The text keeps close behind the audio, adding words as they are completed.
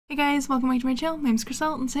Hey guys, welcome back to my channel. My name's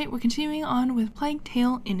Kristelle, and today we're continuing on with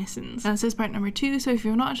Tale Innocence. Now this is part number 2, so if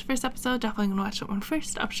you've not watched the first episode, definitely gonna watch that one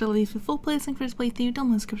first. I'll sure leave the full playlist link for this playthrough down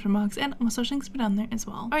in the description box, and my social links will be down there as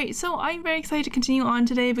well. Alright, so I'm very excited to continue on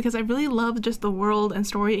today because I really love just the world and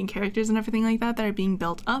story and characters and everything like that are being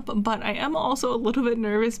built up, but I am also a little bit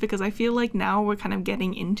nervous because I feel like now we're kind of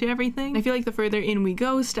getting into everything. I feel like the further in we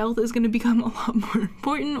go, stealth is going to become a lot more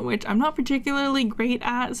important, which I'm not particularly great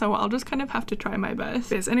at, so I'll just kind of have to try my best.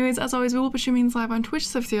 But anyways, as always, we will be streaming this live on Twitch,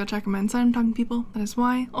 so if you'll check my inside, I'm talking to people, that is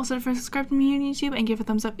why. Also, if you're subscribed to me here on YouTube and give a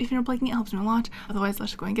thumbs up if you're not liking it, helps me a lot. Otherwise,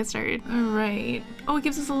 let's just go and get started. Alright. Oh, it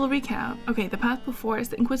gives us a little recap. Okay, the path before us.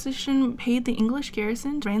 The Inquisition paid the English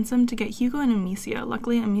garrison ransom to get Hugo and Amicia.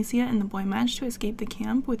 Luckily, Amicia and the boy managed to escape the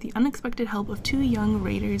camp with the unexpected help of two young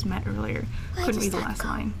raiders met earlier. Couldn't read the last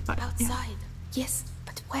line, but outside. Yeah. Yes,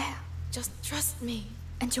 but where? Just trust me.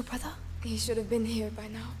 And your brother? He should have been here by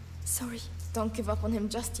now. Sorry. Don't give up on him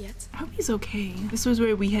just yet. I hope he's okay. This was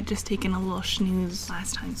where we had just taken a little snooze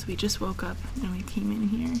last time, so we just woke up and we came in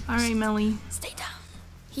here. Alright, Melly. Stay down.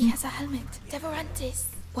 He has a helmet. Devorantis.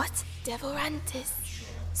 What? Devorantis.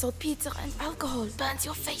 Saltpeter and alcohol burns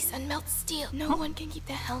your face and melts steel. No one can keep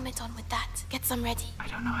their helmet on with that. Get some ready. I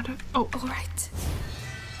don't know how to... Oh. Alright.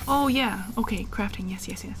 Oh yeah. Okay, crafting. Yes,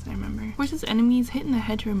 I remember. Forces enemies hit in the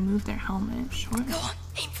head to remove their helmet. Sure. Go on.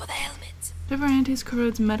 Aim for the helmet. Devorantis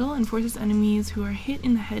corrodes metal and forces enemies who are hit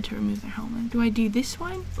in the head to remove their helmet. Do I do this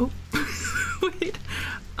one? Oh. Wait.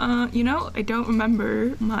 You know, I don't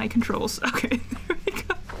remember my controls. Okay, there we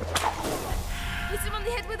go. Hit him on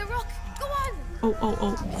the head with a rock. Go on.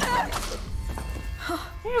 Oh.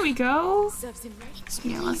 There we go. Serves him right.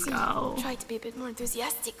 Yeah, let's go. Try to be a bit more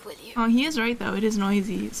enthusiastic, will you? Oh, he is right though. It is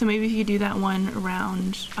noisy. So maybe if you do that one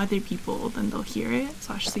around other people, then they'll hear it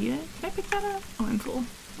 / see it. Can I pick that up? Oh, I'm full.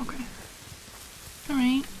 Okay.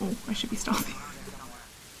 Alright. Oh, I should be stealthy.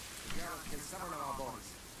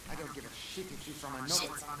 Shit.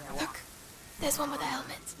 Look. There's one with a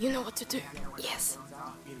helmet. You know what to do. Yes.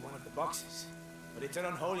 In one of the boxes. But it's an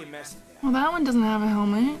unholy mess in there. Well, that one doesn't have a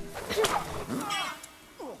helmet.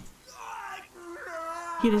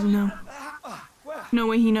 He doesn't know. No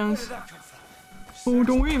way he knows. Oh,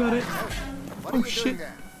 don't worry about it. Oh, shit.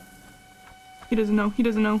 He doesn't know. He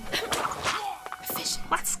doesn't know. Efficient.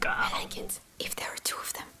 Let's go. I like it. If there are two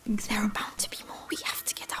of them, there are bound to be more. We have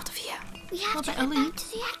to get out of here. We have to go back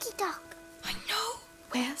to the Aki dock. I know.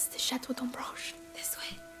 Where's the Château dOmbrage? This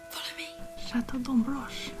way. Follow me. Château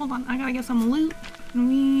dOmbrage. Hold on, I gotta get some loot. Can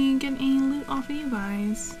we get any loot off of you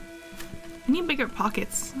guys? I need bigger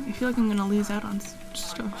pockets. I feel like I'm gonna lose out on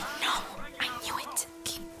stuff. No, I knew it.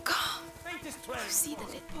 Keep calm. You see the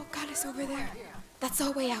little goddess over there? That's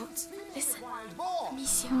our way out. Listen,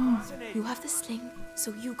 Amicia, you have the sling,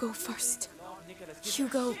 so you go first.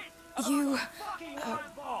 Hugo, you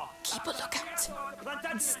keep a lookout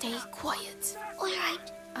and stay quiet. All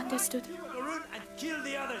right. Understood? And kill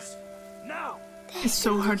the others. Now. It's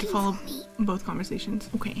so hard to follow both conversations.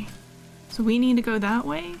 Okay, so we need to go that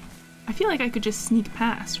way? I feel like I could just sneak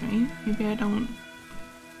past, right? Maybe I don't.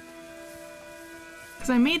 Because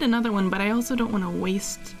I made another one, but I also don't want to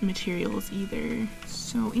waste materials either.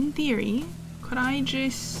 So in theory, could I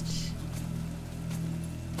just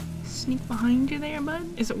sneak behind you there, bud?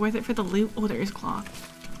 Is it worth it for the loot? Oh, there is cloth.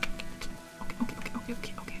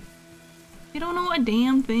 Okay. You don't know a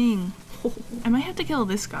damn thing. I might have to kill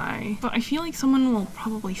this guy, but I feel like someone will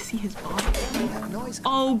probably see his body.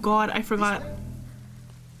 Oh god, I forgot.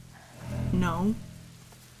 No.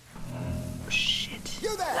 Shit.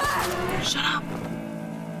 Shut up.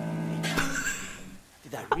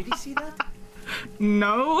 Did I really see that?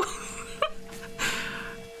 No.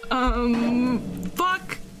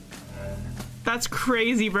 Fuck. That's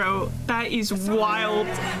crazy, bro. That is wild.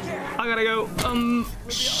 I gotta go.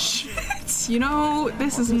 Shit. You know,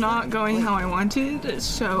 this is not going how I wanted,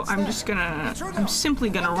 so I'm simply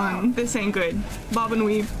gonna run. This ain't good. Bob and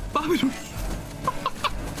weave.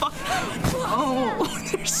 Oh,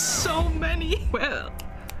 there's so many. Well,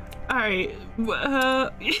 alright.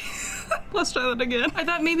 Let's try that again. I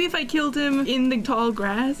thought maybe if I killed him in the tall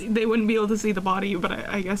grass, they wouldn't be able to see the body, but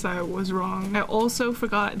I guess I was wrong. I also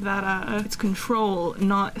forgot that it's control,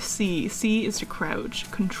 not C. C is to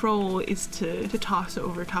crouch. Control is to toss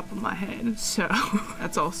over top of my head. So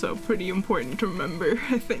that's also pretty important to remember,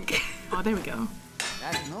 I think. Oh, there we go.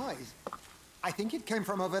 That noise. I think it came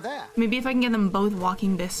from over there. Maybe if I can get them both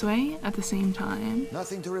walking this way at the same time.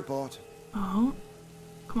 Nothing to report. Oh,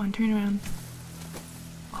 come on, turn around.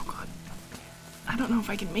 Oh god. I don't know if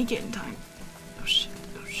I can make it in time. Oh shit.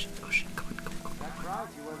 Come on. That's right,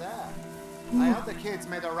 you were there. I heard the kids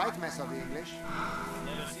made a right mess of the English.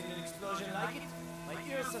 Never seen an explosion like it? My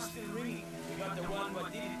ears are still ringing. We got the one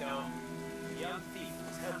what did it though. The young thief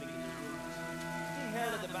was helping in the rooms. Being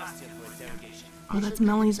held at the bastion for interrogation. Oh, that's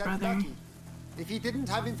Melly's brother. If he didn't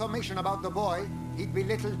have information about the boy, he'd be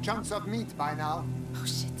little chunks of meat by now. Oh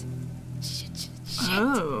shit. Shit.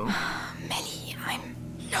 Oh. Melly,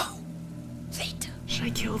 no. Later. Should I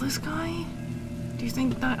kill this guy? Do you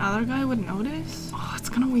think that other guy would notice? Oh, it's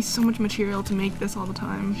gonna waste so much material to make this all the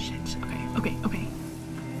time. Shit. Okay.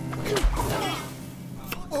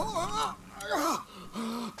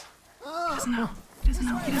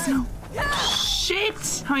 He doesn't know.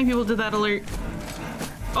 Shit! How many people did that alert?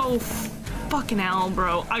 Oh, fucking hell,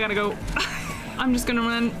 bro. I gotta go. I'm just gonna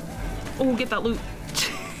run. Oh, get that loot.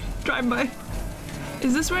 Drive by.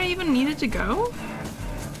 Is this where I even needed to go?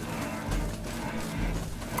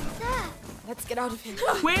 Let's get out of here.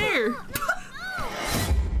 Where?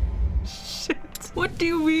 Shit. What do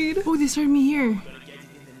you mean? Oh, they started me here.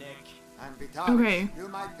 And besides, Okay. you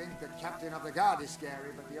might think the captain of the guard is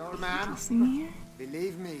scary, but the old man, See me here?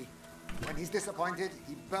 believe me, when he's disappointed,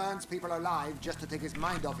 he burns people alive just to take his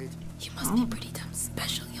mind off it. You must be pretty damn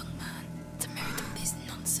special, young man, to merit all this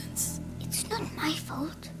nonsense. It's not my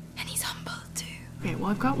fault. And he's humble too. Okay,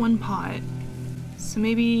 well, I've got one pot. So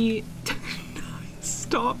maybe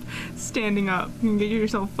stop standing up. You can get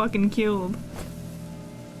yourself fucking killed.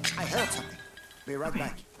 I heard something. Be right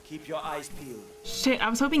back. Keep your eyes peeled. Shit, I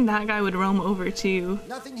was hoping that guy would roam over too.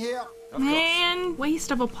 Nothing here. Man,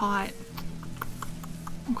 waste of a pot.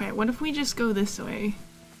 Okay, what if we just go this way?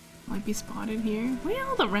 Might be spotted here. Where are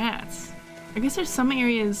all the rats? I guess there's some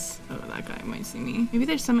areas... Oh, that guy might see me. Maybe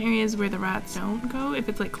there's some areas where the rats don't go if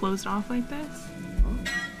it's like closed off like this.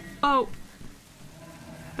 Oh.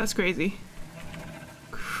 That's crazy.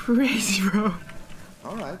 Crazy, bro.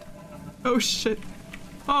 All right. Oh shit.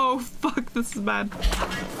 Oh fuck, this is bad.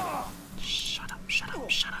 Shut up.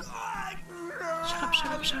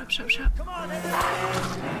 Come on,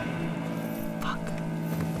 Fuck.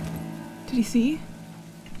 Did he see?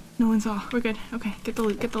 No one saw. We're good. Okay, get the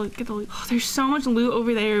loot. Oh, there's so much loot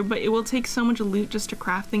over there, but it will take so much loot just to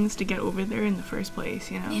craft things to get over there in the first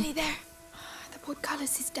place, you know? Nearly there. The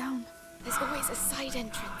portcullis is down. There's always a side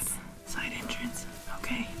entrance. Side entrance.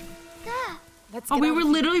 Okay. There. Let's Oh, get we out were of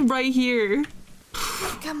here. literally right here.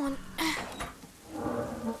 Come on.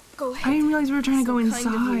 Go ahead. I didn't realize we were trying to go So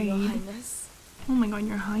kind of you, Your inside. Highness. Oh my god,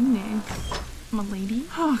 your highness. I'm a lady.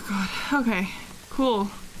 Oh god. Okay. Cool.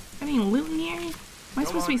 Got any loot in here? Am I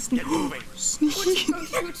supposed to be sneaky? Don't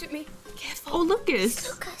shoot at me. Careful. Oh, Lucas.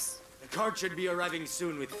 Lucas. The cart should be arriving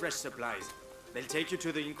soon with fresh supplies. They'll take you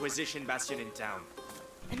to the Inquisition bastion in town.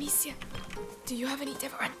 Amicia, do you have any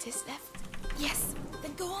Devorantis left? Yes.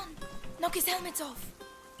 Then go on. Knock his helmet off.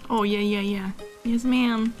 Oh, yeah. Yes,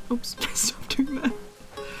 ma'am. Oops. Stop doing that.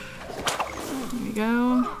 There we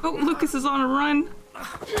go. Oh, Lucas is on a run.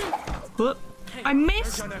 Whoop. I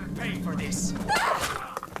missed. You're gonna pay for this.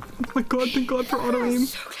 Oh my god, thank god for auto aim.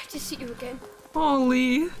 So glad to see you again.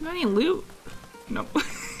 Holy. Got any loot? Nope.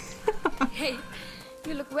 Hey,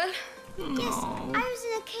 you look well. Yes, Oh. I was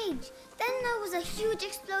in a cage. Then there was a huge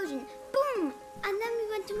explosion. Boom! And then we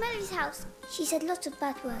went to Melly's house. She said lots of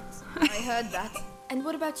bad words. I heard that. And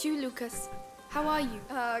what about you, Lucas? How are you?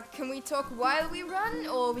 Can we talk while we run?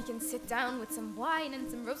 Or we can sit down with some wine and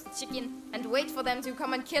some roasted chicken and wait for them to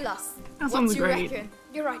come and kill us? That sounds what you great. reckon?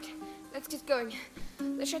 You're right. Let's get going.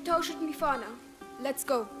 The chateau shouldn't be far now. Let's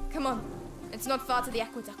go. Come on. It's not far to the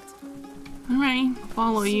aqueduct. Alright,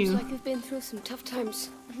 follow Seems you. like we've been through some tough times.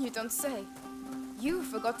 You don't say. You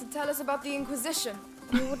forgot to tell us about the Inquisition.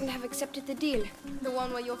 You wouldn't have accepted the deal. The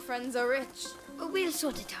one where your friends are rich. We'll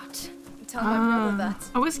sort it out. Tell my brother that.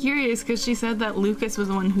 I was curious because she said that Lucas was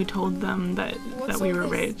the one who told them that What's we all were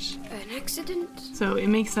this? rich. An accident? So it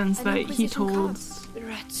makes sense An that he Inquisition told. cards. The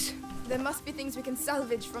rats. There must be things we can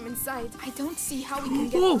salvage from inside. I don't see how we can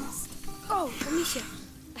get Whoa. lost. Oh, Amicia,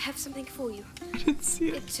 I have something for you. I didn't see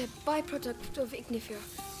it. It's a byproduct of Ignifer.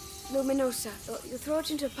 Luminosa. You throw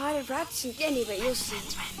it into a pile of rats and anyway, you'll see.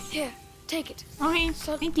 Here, take it. Okay,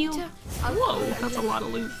 Salt, thank you. bitter. Whoa, that's a lot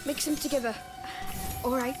of loot. Mix them together.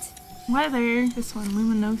 All right. Weather. This one,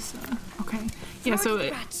 Luminosa. Okay. Yeah, Throw so it to the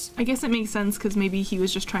it, rats. I guess it makes sense because maybe he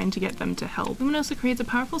was just trying to get them to help. Luminosa creates a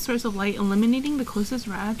powerful source of light, eliminating the closest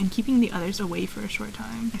rat and keeping the others away for a short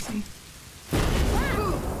time. I see.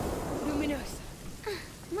 Luminosa.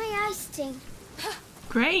 My eyes sting.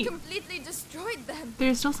 Great. Completely destroyed them.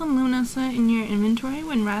 There's still some Luminosa in your inventory.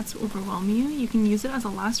 When rats overwhelm you, you can use it as a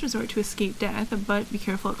last resort to escape death, but be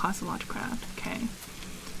careful, it costs a lot to craft. Okay.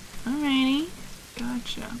 Alrighty.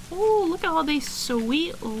 Gotcha. Oh, look at all this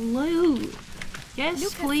sweet loot. Yes,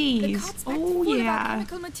 Lucas, the please. cart's packed Oh, full of yeah.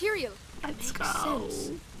 alchemical material. Let's Makes go.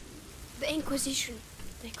 sense. The Inquisition.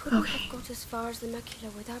 They couldn't have got as far as the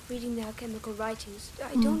macula without reading their alchemical writings.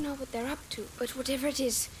 I don't know what they're up to, but whatever it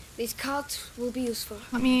is, these cards will be useful.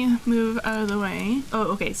 Let me move out of the way.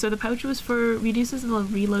 Oh, okay, so the pouch was for reduces the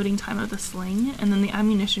reloading time of the sling, and then the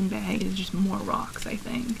ammunition bag is just more rocks, I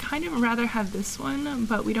think. Kind of rather have this one,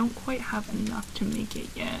 but we don't quite have enough to make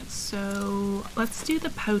it yet. So let's do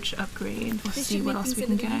the pouch upgrade. We'll see what else we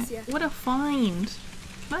can get. What a find!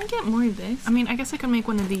 Can I get more of this? I mean, I guess I can make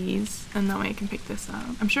one of these, and that way I can pick this up.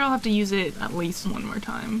 I'm sure I'll have to use it at least one more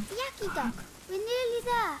time. Yucky duck, we're nearly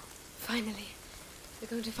there. Finally. We're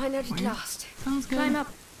going to find out at last. Sounds good. Climb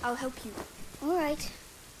up. I'll help you. All right.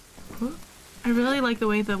 I really like the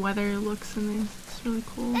way the weather looks in this. It's really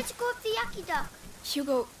cool. Let's go up the yucky duck.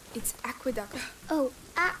 Hugo, it's aqueduct. Oh,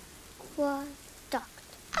 aqueduct.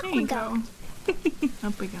 There you go.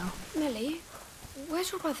 Up we go. Melly,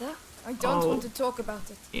 where's your brother? I don't want to talk about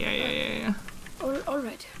it. Yeah. All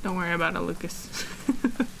right. Don't worry about it, Lucas.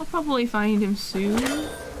 I'll probably find him soon.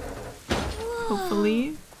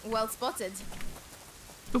 Hopefully. Well spotted.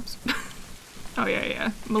 Oops. Oh yeah.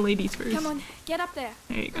 Milady's first. Come on, get up there.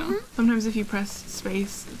 There you go. Sometimes if you press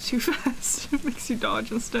space too fast, it makes you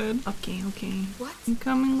dodge instead. Okay. What? You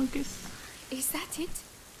coming, Lucas? Is that it?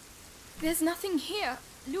 There's nothing here.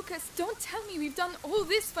 Lucas, don't tell me we've done all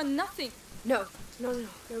this for nothing. No.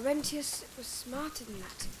 Laurentius was smarter than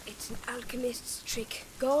that. It's an alchemist's trick.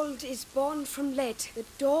 Gold is born from lead. The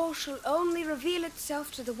door shall only reveal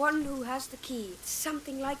itself to the one who has the key. It's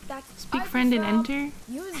something like that. Speak friend and enter.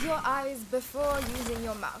 Use your eyes before using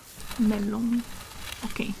your mouth. Melon.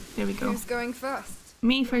 Okay, there we go. Who's going first?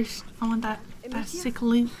 Me first. I want that sick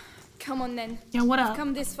loot. Come on then. Yeah, what We've up?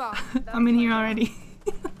 come this far. I'm in here already.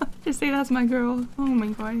 Just say that's my girl. Oh my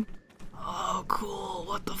god. Oh, cool.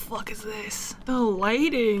 What the fuck is this? The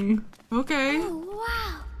lighting. Okay. Oh,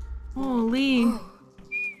 wow. Holy.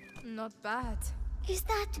 Not bad. Is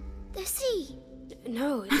that the sea?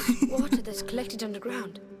 No, it's water that's collected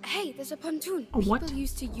underground. Hey, there's a pontoon. Oh, what? People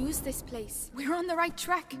used to use this place. We're on the right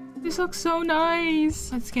track. This looks so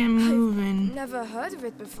nice. Let's get moving. Never heard of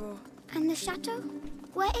it before. And the chateau?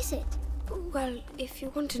 Where is it? Well, if you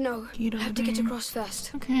want to know, Get you have to over get there. across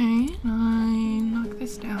first. Okay. I knock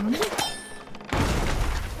this down.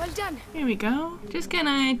 Well done. Here we go. Just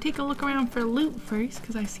gonna take a look around for loot first,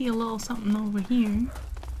 because I see a little something over here.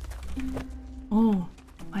 Oh,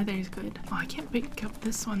 leather's good. Oh, I can't pick up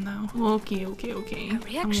this one though. Okay. I'm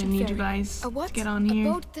gonna need you guys A what? to get on here.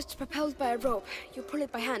 A boat that's propelled by a rope. You pull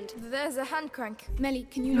it by hand. There's a hand crank. Melly,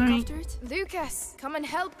 can you look Right. after it? Lucas, come and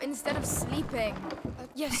help instead of sleeping.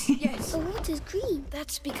 Yes. The water's green.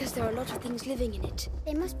 That's because there are a lot of things living in it.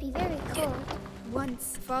 They must be very cold.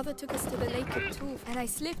 Once, Father took us to the lake at 2, and I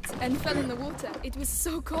slipped and fell in the water. It was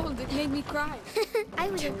so cold, it made me cry. I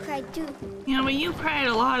would have cried too. Yeah, but you cried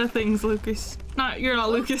a lot of things, Lucas. You're not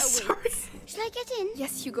Lucas, sorry. Shall I get in?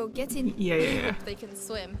 Yes, Hugo, get in. Yeah. They can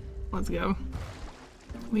swim. Let's go.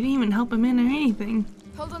 We didn't even help him in or anything.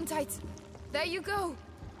 Hold on tight. There you go.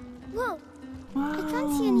 Whoa, Wow. I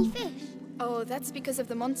can't see any fish. Oh, that's because of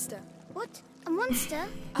the monster. What? A monster?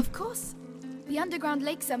 Of course. The underground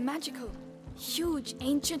lakes are magical. Huge,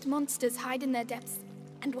 ancient monsters hide in their depths.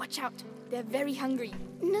 And watch out, they're very hungry.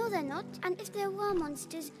 No, they're not. And if there were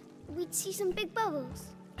monsters, we'd see some big bubbles.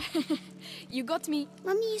 You got me.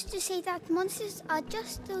 Mummy used to say that monsters are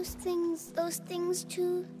just those things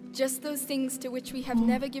too. Just those things to which we have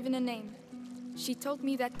never given a name. She told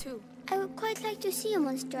me that too. I would quite like to see a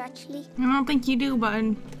monster, actually. I don't think you do,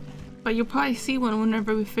 bud. But you'll probably see one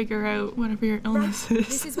whenever we figure out whatever your illness is.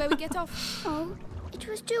 This is where we get off. Oh, it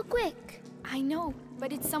was too quick. I know,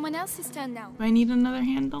 but it's someone else's turn now. Do I need another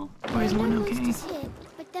handle? Or is There are one no okay? monsters here,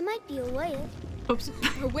 but there might be a whale. Oops.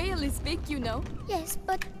 A whale is big, you know. Yes,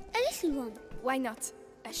 but a little one. Why not?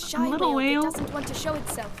 A shy little whale whale? that doesn't want to show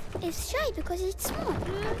itself. It's shy because it's small,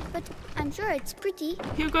 but I'm sure it's pretty.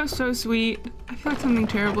 Hugo's so sweet. I feel like something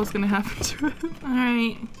terrible is gonna happen to him.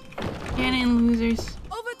 Alright. Get in, losers.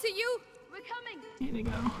 Over to you. We're coming. Here they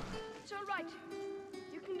go. It's all right.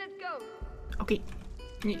 You can let go. Okay.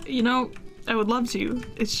 You know, I would love to.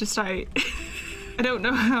 It's just I don't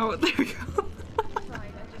know how. There we go. Fine,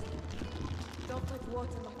 I just don't like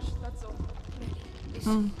water much, that's all.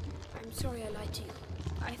 Listen, I'm sorry I lied to you.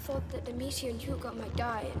 I thought that Amicia and Hugo might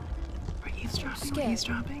die. We're eavesdropping. Scared. We're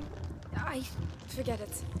eavesdropping. Forget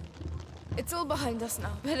it. It's all behind us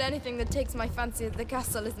now, but anything that takes my fancy at the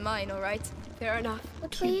castle is mine, alright? Fair enough.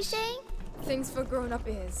 What were you saying? Things for grown-up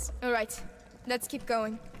ears. Alright, let's keep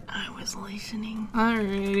going. I was listening.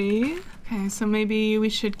 Alrighty. Okay, so maybe we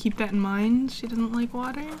should keep that in mind. She doesn't like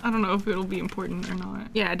water. I don't know if it'll be important or not.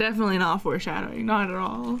 Yeah, definitely not foreshadowing. Not at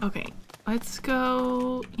all. Okay. Let's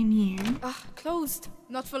go in here. Ah, closed.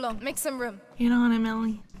 Not for long. Make some room. Get on it,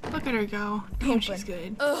 Melly. Look at her go. Damn, Open. she's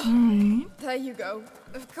good. Ugh. There you go.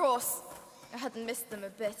 Of course. I hadn't missed them a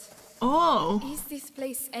bit. Oh. Is this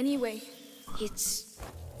place anyway? It's...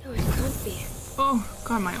 No, it can't be. Oh,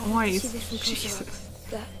 God, my eyes. See this from closer Jesus.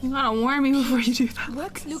 up. That, You gotta warn me before you do that.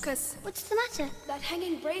 What, Lucas? What's the matter? that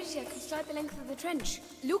hanging brazier can start the length of the trench.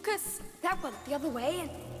 Lucas! That one, the other way, and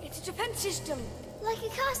it's a defense system. Like a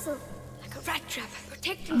castle. Like a rat trap,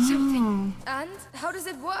 protecting something. And how does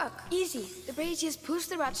it work? Easy. The braziers push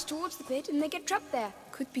the rats towards the pit and they get trapped there.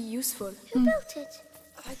 Could be useful. Who built it?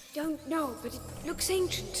 I don't know, but it looks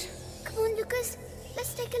ancient. Come on, Lucas.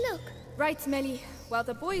 Let's take a look. Right, Melly. While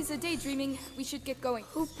the boys are daydreaming, we should get going.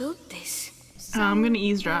 Who built this? I'm gonna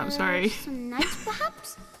eavesdrop, sorry. Some knights,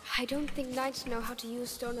 perhaps? I don't think knights know how to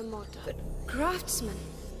use stone and mortar, but craftsmen.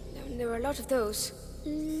 There are a lot of those.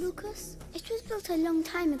 Lucas? It was built a long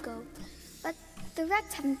time ago. But the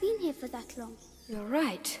rats haven't been here for that long. You're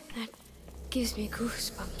right. That gives me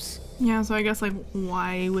goosebumps. Yeah, so I guess, like,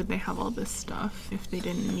 why would they have all this stuff if they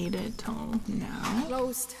didn't need it till now?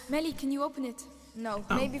 Closed. Melly, can you open it? No.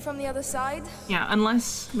 Oh. Maybe from the other side? Yeah,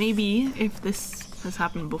 unless maybe if this has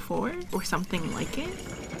happened before or something like it.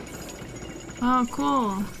 Oh,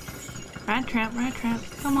 cool. Rat trap, rat trap.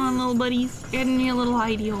 Come on, little buddies. Get in your little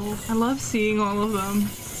hidey hole. I love seeing all of them.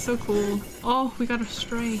 So cool. Oh, we got a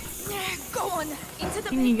stray. Go on! Into the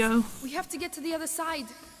In you go. We have to get to the other side.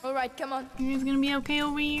 Alright, come on. You guys gonna be okay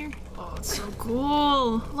over here? Oh, it's so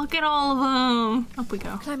cool. Look at all of them. Up we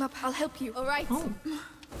go. Climb up, I'll help you. Alright. Oh.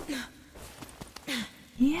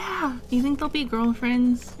 Yeah. You think they'll be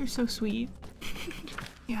girlfriends? They're so sweet.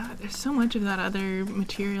 Yeah, there's so much of that other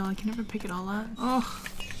material. I can never pick it all up. Oh.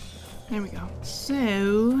 There we go.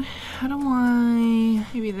 So, how do I...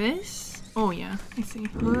 Maybe this? Oh, yeah. I see.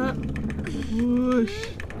 Whoosh.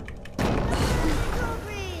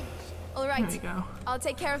 Alright. There we go. I'll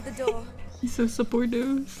take care of the door. He's so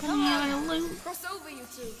supportive. Come on, loot. Cross over, you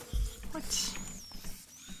two. What?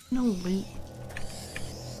 No loot.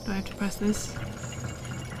 Do I have to press this?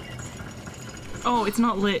 Oh, it's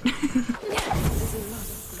not lit.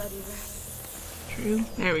 True.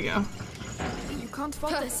 There we go. You can't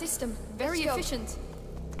fault the system. Very efficient.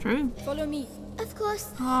 True. Follow me. Of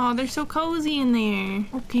course. Oh, they're so cozy in there.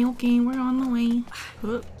 Okay, okay, we're on the way.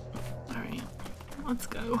 Oh. Alright, let's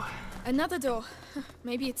go. Another door.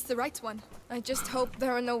 Maybe it's the right one. I just hope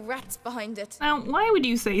there are no rats behind it. Now, why would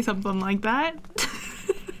you say something like that?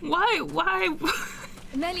 Why?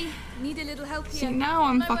 Melly, need a little help See, here. now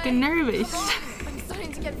I'm On my fucking way. nervous. Come on. I'm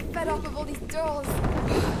starting to get fed up of all these doors.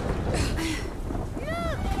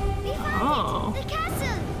 Oh, The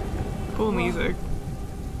castle! cool music.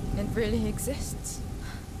 It really exists.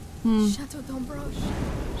 Château dOmbrage.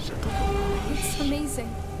 It's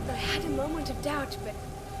amazing. I had a moment of doubt, but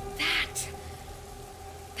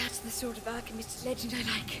that's the sort of alchemist's legend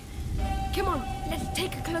I like. Come on, let's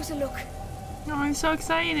take a closer look. Oh, I'm so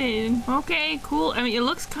excited. Okay, cool. I mean, it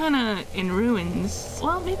looks kind of in ruins.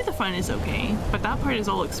 Well, maybe the front is okay, but that part is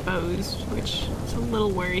all exposed, which is a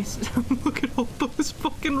little worrisome. Look at all those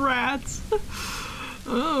fucking rats.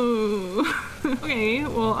 Oh. Okay,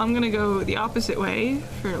 well, I'm gonna go the opposite way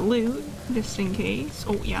for loot, just in case.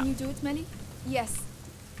 Oh, yeah. Can you do it, Melly? Yes.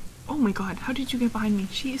 Oh my god, how did you get behind me?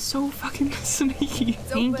 She is so fucking sneaky.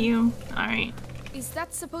 Thank open. you. Alright. Is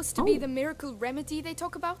that supposed to be the miracle remedy they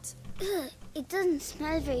talk about? Ugh, it doesn't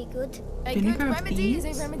smell very good. A Vinegar good of remedy is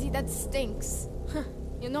thieves? a remedy that stinks. Huh,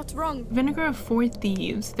 you're not wrong. Vinegar of four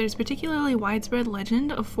thieves. There's particularly widespread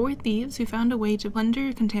legend of four thieves who found a way to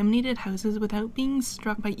plunder contaminated houses without being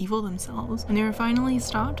struck by evil themselves. When they were finally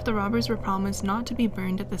stopped, the robbers were promised not to be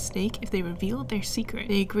burned at the stake if they revealed their secret.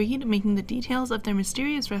 They agreed, making the details of their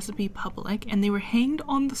mysterious recipe public, and they were hanged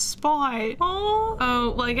on the spot. Oh,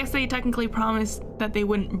 well, I guess they technically promised that they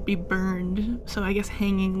wouldn't be burned, so I guess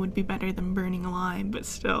hanging would be better than burning alive, but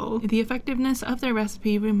still. The effectiveness of their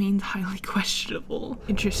recipe remains highly questionable.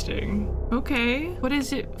 Interesting. Okay, what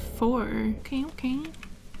is it for? Okay. Oh,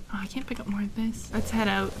 I can't pick up more of this. Let's head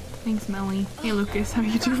out. Thanks, Melly. Hey, Lucas, how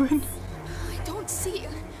you doing?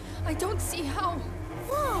 I don't see how.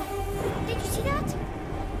 Whoa! Did you see that?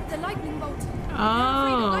 The lightning bolt.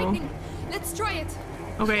 Oh. Lightning. Let's try it.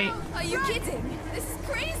 Okay, Are you kidding? This is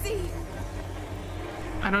crazy.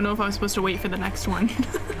 I don't know if I was supposed to wait for the next one.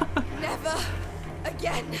 Never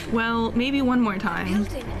again. Well, maybe one more time.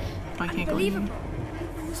 Building. I can't go in. Unbelievable.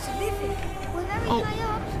 I used to live here. We're very Oh.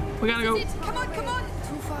 high up. We gotta go. Come on.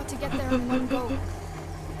 Too far to get there in one go.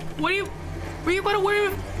 Were you gonna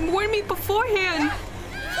warn me beforehand?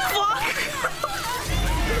 Fuck!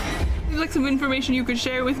 There's like some information you could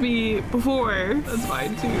share with me before. That's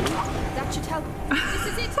fine too. That should help. This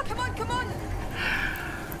is it. Come on, come on.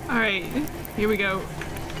 Alright, here we go.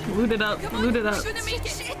 Loot it up, Come on. loot it up. We're gonna make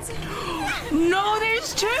it. No,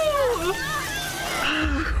 there's two!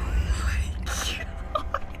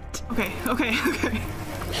 Okay, okay, okay.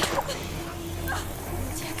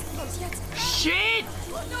 Shit!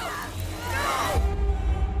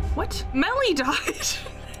 What? Melly died?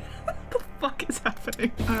 What the fuck is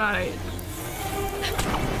happening? Alright.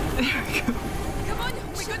 There we go. Come on,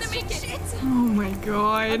 we're gonna make it. Oh my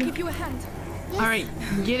I'll god. give you a hand. Alright,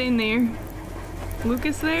 get in there.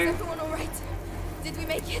 Lucas there? Is everyone alright? Did we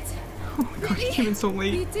make it? Oh my god, he came in so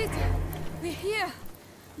We late. did. We're here.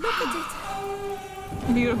 Look at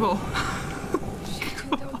it. Beautiful.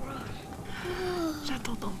 It's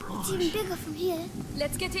Château even dOmbrage. bigger from here.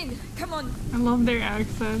 Let's get in. Come on. I love their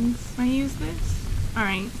accents. Can I use this?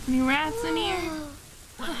 Alright, any rats in here?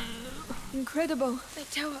 Incredible. That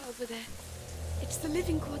tower over there. It's the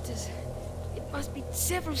living quarters. It must be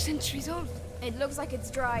several centuries old. It looks like it's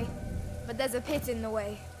dry, but there's a pit in the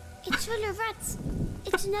way. It's full of rats.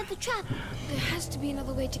 It's another trap. There has to be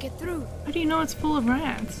another way to get through. How do you know it's full of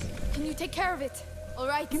rats? Can you take care of it? All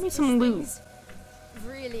right. Give me some loot.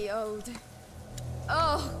 Really old.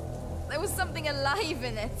 Oh, there was something alive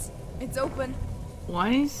in it. It's open.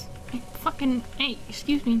 What? Fucking, hey,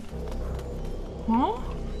 excuse me. Huh?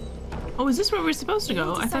 Oh, is this where we're supposed to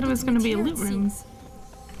go? I thought it was gonna be a loot room.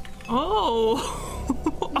 Oh!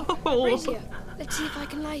 Oh! Brazier. Let's see if I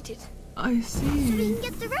can light it. I So we see. can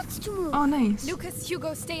get the rats to move. Oh, nice. Lucas,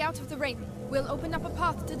 Hugo, stay out of the rain. We'll open up a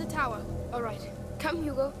path to the tower. All right. Come,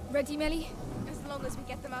 Hugo. Ready, Melly? As long as we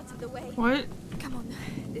get them out of the way. What? Come on.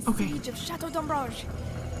 The Okay. siege of Château dOmbrage.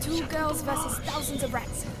 Two girls versus thousands of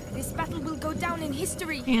rats. This battle will go down in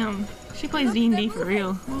history. Damn. She plays Look, D&D they're for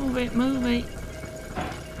real. Move it, move it.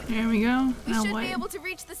 There we go. We Now should what? be able to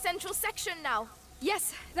reach the central section now.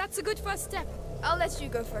 Yes, that's a good first step. I'll let you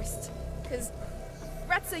go first, because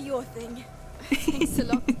rats are your thing. Thanks a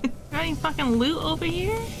lot. Got any fucking loot over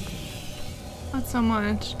here? Not so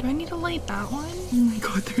much. Do I need to light that one? Oh my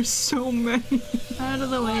god, there's so many. Out of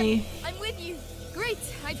the way. I'm with you. Great,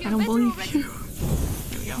 I I feel don't better believe already. you.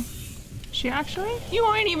 There we go. She actually? You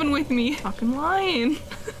aren't even with me. Fucking lying.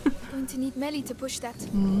 Going to need Melly to push that.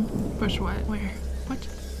 Push what? Where? What?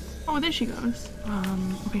 Oh, there she goes.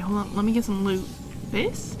 Okay, hold on. Let me get some loot.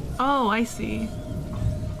 This? Oh, I see.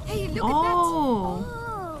 Hey, look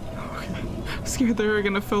Oh! Okay. Scared they were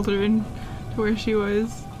gonna filter in to where she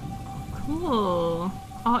was. Cool.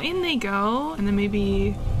 Oh, in they go. And then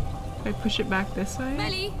maybe if I push it back this way. at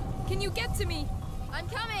that. Melly, can you get to me? I'm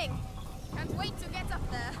coming. Can't wait to get up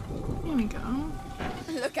there. Here we go.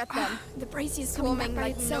 Look at them. The brazier's coming back Swarming by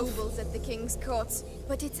like itself. nobles at the king's court.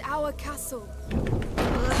 But it's our castle.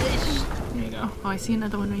 There you go. Oh, I see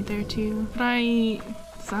another one right there too. Could I...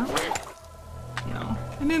 Does that work? No.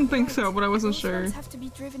 I didn't think so, but I wasn't Those sure. ones have to be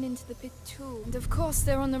driven into the pit too. And of course,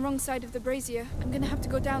 they're on the wrong side of the brazier. I'm gonna have to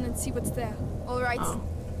go down and see what's there. All right. Oh.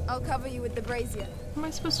 I'll cover you with the brazier. Where am I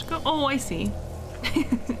supposed to go? Oh, I see.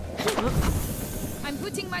 Whoops. I'm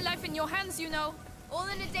putting my life in your hands, you know. All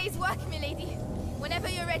in a day's work, milady. Whenever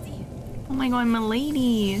you're ready. Oh my god, my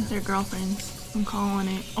lady. They're girlfriends. I'm calling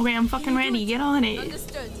it. Okay, I'm fucking ready. Get on it.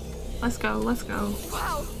 Understood. Let's go, let's go.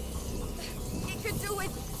 Wow. It could do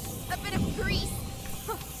with a bit of grease.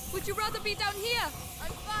 Would you rather be down here?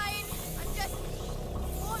 I'm fine. I'm just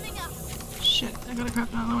warming up. Shit, I gotta grab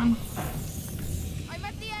another one. I'm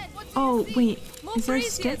at the end. What do Oh, you see? wait. More Is there a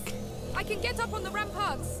braziers. stick? I can get up on the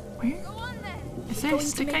ramparts. Where? Go on then. Is there a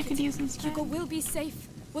stick I could use instead? Hugo will be safe.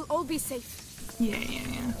 We'll all be safe. Yeah.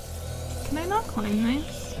 Can I not climb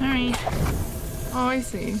this? Alright. Oh, I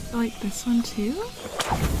see. I like this one too?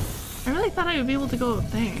 I really thought I would be able to go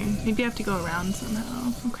up there. Maybe I have to go around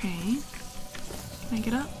somehow. Okay. Can I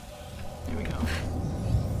get up? There we go.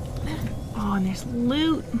 Oh, and there's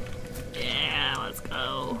loot. Yeah, let's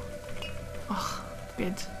go. Oh,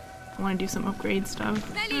 good. I want to do some upgrade stuff.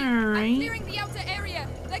 Melly, I'm Alright. clearing the outer area.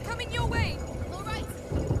 They're coming your way. All right.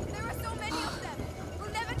 There are so many of them.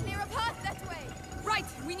 We'll never clear a path that way. Right.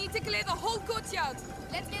 We need to clear the whole courtyard.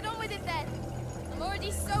 Let's get on with it then. I'm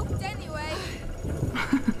already soaked anyway.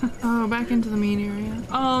 Oh, back into the main area.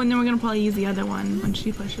 Oh, and then we're gonna probably use the other one when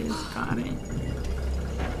she pushes. Got it.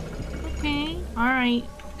 Okay. Alright.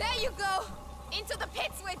 There you go. Into the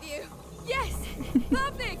pits with you. Yes.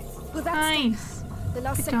 Perfect. Well, that's Nice. the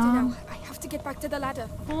last Good sector job. now. I have to get back to the ladder.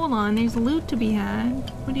 Hold on, there's loot to be had.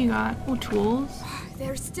 What do you got? Oh, tools.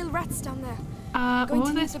 There are still rats down there. What Going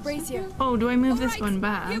was to I use the supposed to brazier. do? Oh, do I move this Alright, one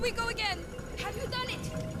back? Here we go again. Have you done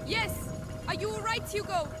it? Yes. Are you alright,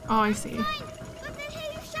 Hugo? Oh, I see. Fine, but they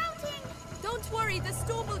hear you shouting. Don't worry, the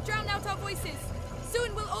storm will drown out our voices.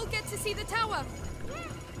 Soon we'll all get to see the tower.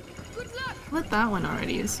 Good luck. Lit that one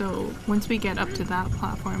already, so once we get up to that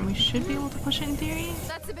platform, we should be able to push it in theory.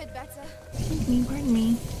 That's a bit better. Pardon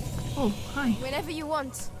me. Oh, hi. Whenever you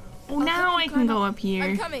want. Oh, now I can go up here.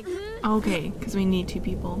 I'm coming. Okay, because we need 2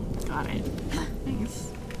 people. Got it. Nice.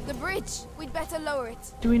 The bridge. We'd better lower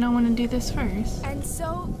it. Do we not want to do this first? And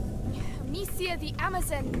so, Amicia the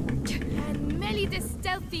Amazon and Melly the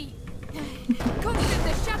Stealthy conquered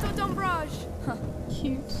the Château dOmbrage. Huh.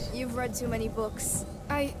 Cute. You've read too many books.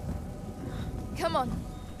 Come on.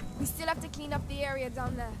 We still have to clean up the area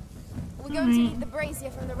down there. We're going to need the brazier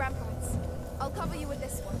from the Ramparts. I'll cover you with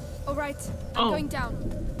this one. All right. I'm going down.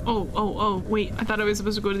 Oh, wait. I thought I was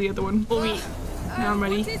supposed to go to the other one. Oh, wait. Now I'm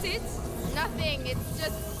ready. What is it? Nothing. It's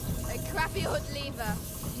just a crappy old lever.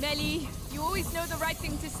 Melly, you always know the right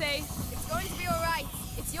thing to say. It's going to be all right.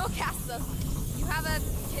 It's your castle. You have a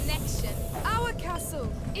connection. Our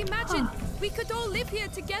castle. Imagine, we could all live here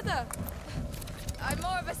together. I'm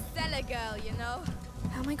more of a cellar girl, you know.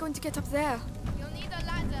 How am I going to get up there? You'll need a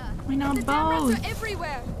ladder. Why not The damn rats both? are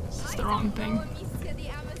everywhere. This is the wrong thing. Amicia the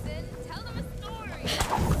Amazon. Tell them a story.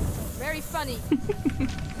 Very funny.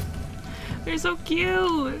 They're so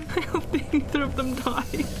cute. I hope neither of them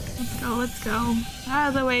die. Let's go. Out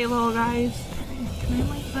of the way, little guys. Can I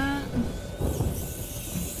like that?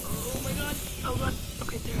 Oh my god. Oh god.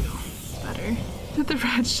 Okay, there we go. Better. Did the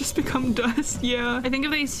rats just become dust? Yeah. I think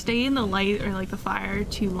if they stay in the light or like the fire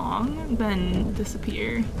too long, then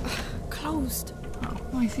disappear. Closed. Oh,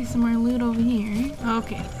 I see some more loot over here.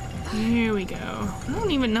 Okay. Here we go. I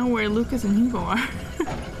don't even know where Lucas and Hugo are.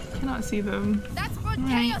 Cannot see them. That's brought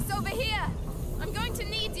chaos over here. I'm going to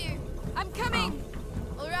need you. I'm coming.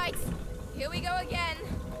 All right. Here we go again.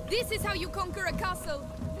 This is how you conquer a castle.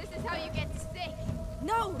 This is how you get sick.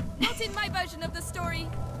 No, not in my version of the story.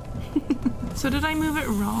 So did I move it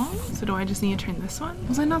wrong? So do I just need to turn this one?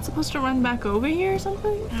 Was I not supposed to run back over here or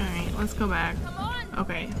something? Alright, let's go back. Come on.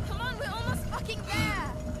 Okay. Come on, we're almost fucking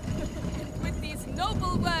there. With these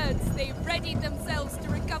noble words, they readied themselves to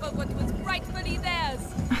recover what was rightfully theirs.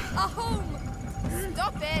 A home.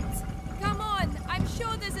 Stop it. Come on, I'm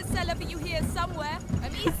sure there's a cellar for you here somewhere.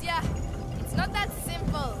 Amicia, it's not that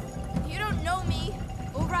simple. You don't know me.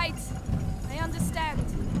 All right, I understand.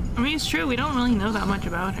 I mean, it's true, we don't really know that much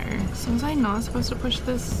about her. So was I not supposed to push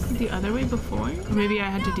this the other way before? Or maybe I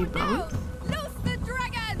had to do both? No. Loose the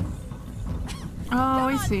dragon. Oh,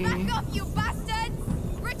 I see. Back off, you bastards!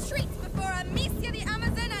 Retreat before Amicia the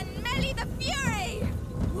Amazon and Melly the Fury!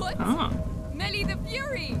 What? Oh. Melly the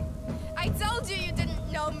Fury! I told you you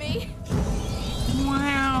didn't know me!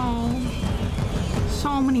 Wow.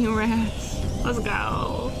 So many rats. Let's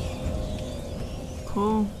go.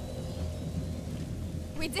 Cool.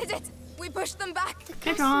 We did it! We pushed them back! The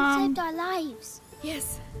Good castle job. saved our lives.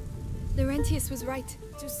 Yes, Laurentius was right.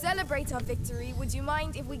 To celebrate our victory, would you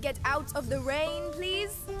mind if we get out of the rain,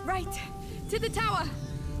 please? Right, to the tower.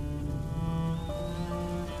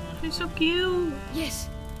 They're so cute. Yes.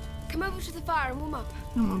 Come over to the fire and warm up.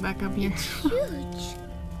 I'm going back up here. Huge.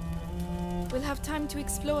 We'll have time to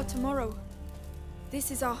explore tomorrow.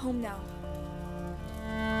 This is our home now.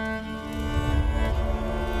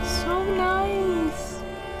 So nice.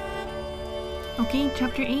 Okay,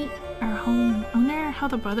 chapter 8, our home. I wonder how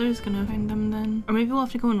the brother's gonna find them then. Or maybe we'll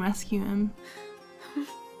have to go and rescue him.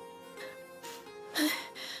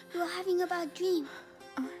 You're having a bad dream.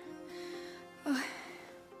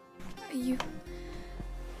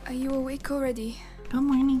 Are you awake already? Good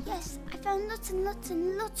morning. Yes, I found lots and lots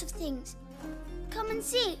and lots of things. Come and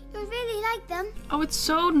see. You'll really like them. Oh, it's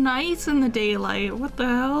so nice in the daylight. What the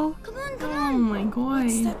hell? Come on, come Oh on. my god.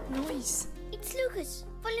 What's that noise? It's Lucas.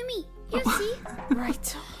 Follow me. You'll see.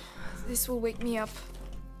 Right. This will wake me up.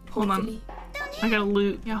 Hold on. Hopefully. I gotta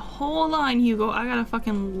loot. Yeah, hold on, Hugo. I gotta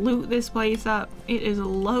fucking loot this place up. It is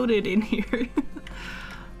loaded in here.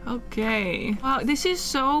 Okay. Wow, this is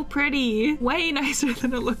so pretty. Way nicer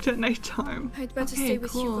than it looked at nighttime. I'd better Okay, stay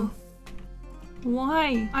with cool. Hugo.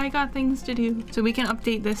 Why? I got things to do. So we can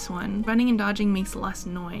update this one. Running and dodging makes less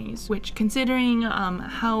noise, which considering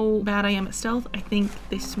how bad I am at stealth, I think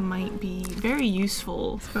this might be very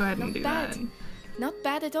useful. Let's go ahead and do that. Not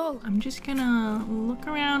bad at all. I'm just gonna look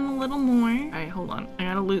around a little more. All right, hold on. I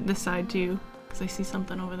gotta loot this side too, because I see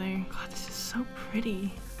something over there. God, this is so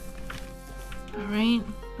pretty. All right,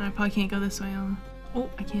 I probably can't go this way, huh? Oh,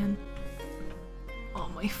 I can. Oh,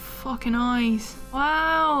 my fucking eyes.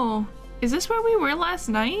 Wow. Is this where we were last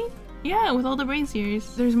night? Yeah, with all the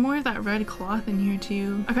braziers. There's more of that red cloth in here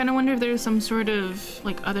too. I kind of wonder if there's some sort of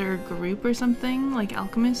like other group or something, like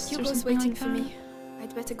alchemists or Hugo's something waiting like for that. me. I'd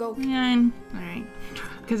I'd better go. Yeah, alright.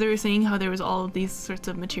 Because they were saying how there was all of these sorts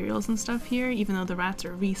of materials and stuff here, even though the rats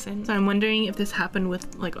are recent. So I'm wondering if this happened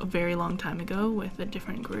with like a very long time ago with a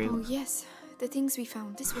different group. Oh yes, the things we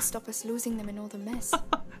found. This will stop us losing them in all the mess.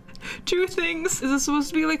 Two things. Is this supposed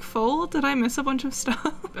to be like full? Did I miss a bunch of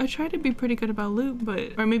stuff? I try to be pretty good about loot,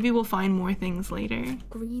 but or maybe we'll find more things later.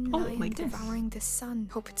 Green lion like this. devouring the sun.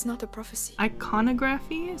 Hope it's not a prophecy.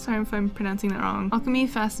 Iconography? Sorry if I'm pronouncing that wrong. Alchemy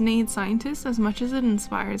fascinates scientists as much as it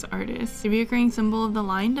inspires artists. The recurring symbol of the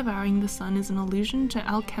lion devouring the sun is an allusion to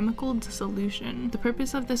alchemical dissolution. The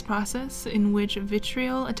purpose of this process, in which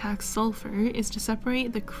vitriol attacks sulfur, is to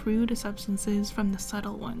separate the crude substances from the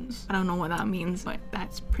subtle ones. I don't know what that means, but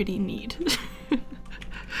that's pretty neat.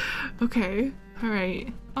 Okay,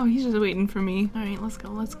 alright. Oh, he's just waiting for me. Alright, let's go,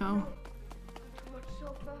 let's go. Much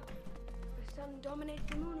so far, the sun dominates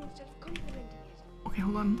the moon instead of complementing it. Okay,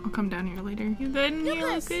 hold on. I'll come down here later. You good in here,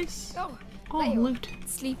 Lucas? Oh, Oh, there you are. loot.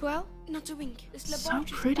 Sleep well? Not a wink. This So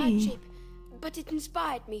laboratory's in pretty. bad shape, but it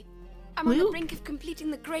inspired me. I'm on the Luke? brink of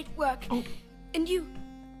completing the great work, Oh. and you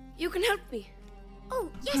can help me. Oh,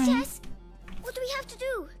 yes, Hi. yes. What do we have to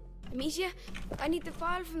do? Amicia, I need the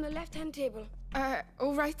file from the left-hand table.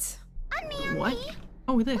 All right. On me, on What? me.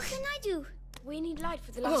 Oh, What this. can I do? We need light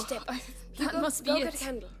for the last step. that Hugo, must go be get a it.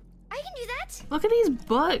 candle. I can do that. Look at these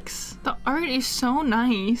books. The art is so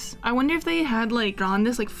nice. I wonder if they had like drawn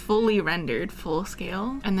this like fully rendered, full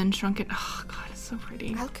scale, and then shrunk it. Oh god, it's so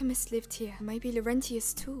pretty. Alchemists lived here. Maybe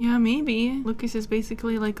Laurentius too. Yeah, maybe. Lucas is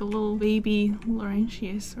basically like a little baby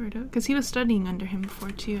Laurentius, sort of. Because he was studying under him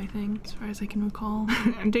before too, I think, as far as I can recall.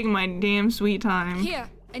 I'm taking my damn sweet time. Here.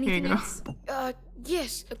 Anything go. else?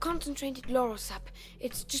 Yes, a concentrated laurel sap.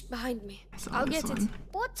 It's just behind me. I saw I'll this get it. one.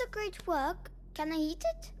 What's a great work? Can I eat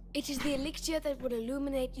it? It is the elixir that will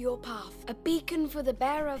illuminate your path. A beacon for the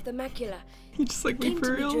bearer of the macula. You just like me Came for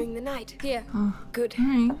to me real? during the night. Here. Oh, Good.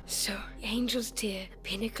 alright. So, Angel's Tear,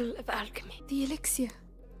 pinnacle of alchemy. The elixir.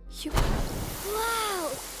 You. Wow,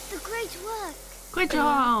 the great work. Good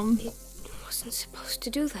job. It wasn't supposed to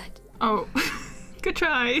do that. Oh, good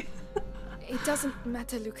try. It doesn't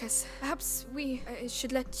matter, Lucas. Perhaps we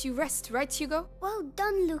should let you rest, right, Hugo? Well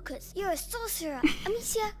done, Lucas. You're a sorcerer.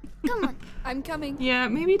 Amicia, come on. I'm coming. Yeah,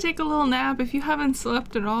 maybe take a little nap if you haven't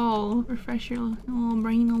slept at all. Refresh your little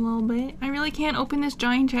brain a little bit. I really can't open this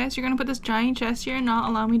giant chest. You're gonna put this giant chest here and not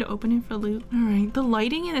allow me to open it for loot. Alright, the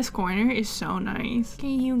lighting in this corner is so nice.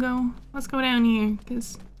 Okay, Hugo, let's go down here,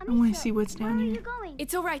 because I want to Amicia, see what's where down are here. you going?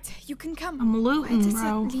 It's all right. You can come. I'm Where looting, does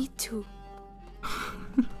bro. that lead to?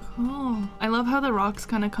 Oh, I love how the rocks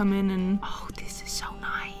kind of come in and... Oh, this is so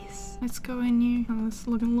nice. Let's go in here. Oh, it's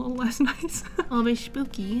looking a little less nice. A little bit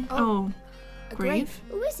spooky. Oh, A grave?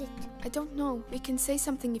 Who is it? I don't know. We can say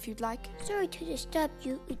something if you'd like. Sorry to disturb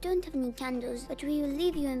you. We don't have any candles, but we will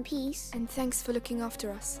leave you in peace. And thanks for looking after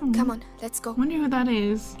us. Mm. Come on, let's go. Wonder who that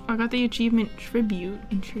is. I got the achievement tribute.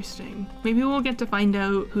 Interesting. Maybe we'll get to find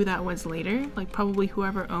out who that was later. Like probably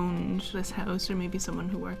whoever owned this house or maybe someone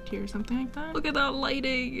who worked here or something like that. Look at that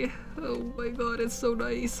lighting. Oh my god, it's so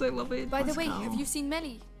nice. I love it. By the Let's way, go. have you seen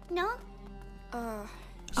Melly? No? Oh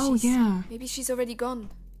she's- yeah. Maybe she's already gone.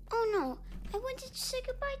 Oh no. I wanted to say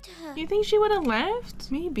goodbye to her. You think she would have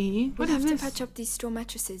left? Maybe. We'll What is have to this? patch up these straw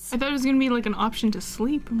mattresses. I thought it was gonna be like an option to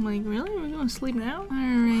sleep. I'm like, really? We're gonna sleep now?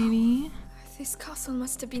 Alrighty. This castle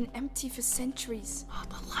must have been empty for centuries. Oh,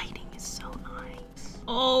 the lighting is so nice.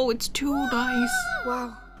 Oh, it's too nice.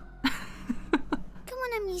 Wow. Come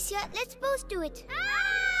on, Amicia. Let's both do it.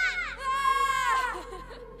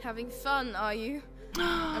 Having fun, are you?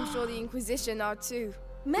 I'm sure the Inquisition are too.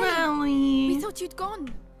 Melly. We thought you'd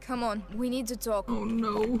gone. Come on, we need to talk. Oh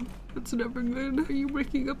no, that's never good. Are you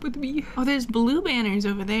breaking up with me? Oh, there's blue banners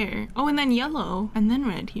over there. Oh, and then yellow, and then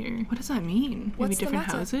red here. What does that mean? What's the Maybe different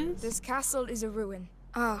matter? houses? This castle is a ruin.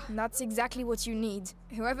 Ah, And that's exactly what you need.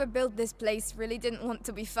 Whoever built this place really didn't want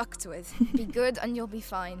to be fucked with. Be good and you'll be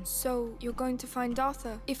fine. so you're going to find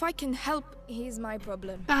Arthur. If I can help, He's my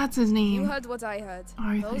problem. That's his You name. heard what I heard.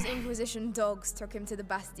 Arthur. Those Inquisition dogs took him to the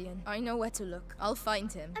Bastion. I know where to look. I'll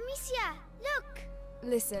find him. Amicia, look.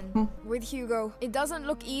 Listen, with Hugo, it doesn't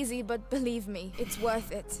look easy, but believe me, it's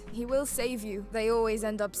worth it. He will save you. They always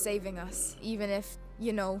end up saving us, even if,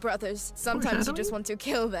 you know, brothers, sometimes you just want to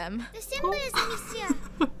kill them. The symbol is Amicia.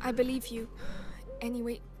 I believe you.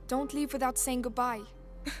 Anyway, don't leave without saying goodbye.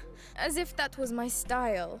 As if that was my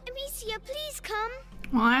style. Amicia, please come.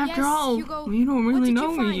 Well, after Yes, all, Hugo. we don't What really did you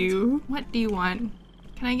know find? you. What do you want?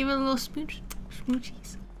 Can I give it a little smooch?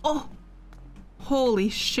 Smoochies? Oh! Holy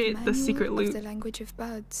shit, the secret Manual of loot. the language of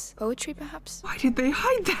birds. Poetry, perhaps? Why did they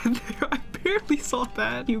hide that there? I barely saw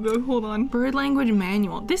that. Hugo, hold on. Bird language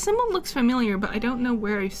manual. This symbol looks familiar, but I don't know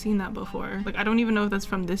where I've seen that before. Like, I don't even know if that's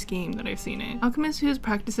from this game that I've seen it. Alchemists whose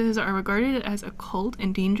practices are regarded as occult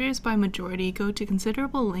and dangerous by majority go to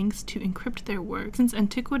considerable lengths to encrypt their work. Since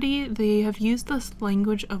antiquity, they have used the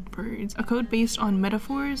language of birds, a code based on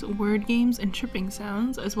metaphors, word games, and chirping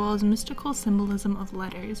sounds, as well as mystical symbolism of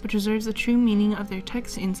letters, which reserves the true meaning of their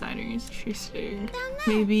text to insiders. Interesting.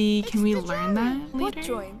 Maybe can we learn that later? What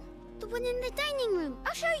drawing? The one in the dining room.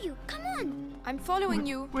 I'll show you. Come on. I'm following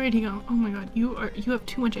you. Where'd he go? Oh my god, you have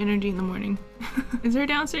too much energy in the morning. Is there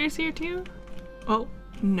downstairs here too? Oh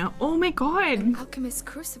no. Oh my god. An alchemist's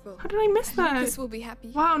crucible. How did I miss that? Lucas will be happy.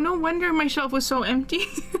 Wow, no wonder my shelf was so empty.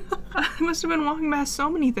 I must have been walking past so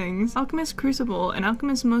many things. Alchemist's crucible, an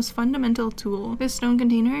alchemist's most fundamental tool. This stone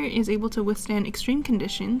container is able to withstand extreme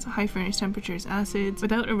conditions, high furnace temperatures, acids,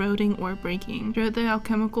 without eroding or breaking. Throughout the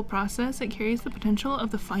alchemical process, it carries the potential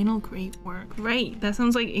of the final great work. Right, that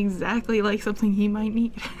sounds like exactly like something he might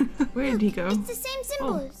need. Where did he go? It's the same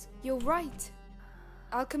symbols. Oh, you're right.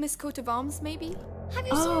 Alchemist's coat of arms, maybe? Have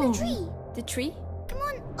you seen the tree? The tree? Come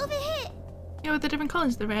on, over here. Yeah, with the different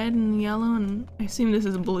colors, the red and the yellow, and I assume this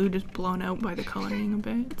is blue just blown out by the coloring a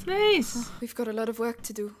bit. What's this? Oh, we've got a lot of work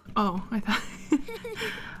to do. Oh, I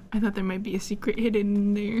thought there might be a secret hidden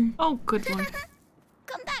in there. Oh, good one.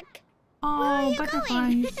 Come back. Oh,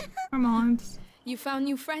 butterflies. Or moths. You found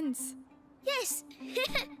new friends. Yes.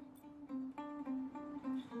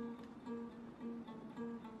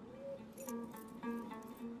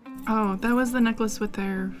 Oh, that was the necklace with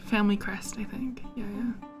their family crest, I think. Yeah.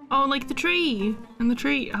 Oh, like the tree! And the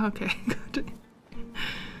tree. Oh, okay, good.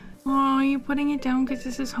 Oh, are you putting it down because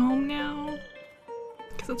this is home now?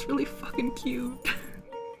 Because that's really fucking cute.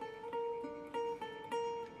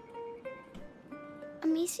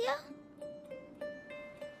 Amicia?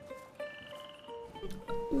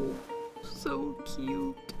 Oh, so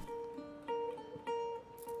cute.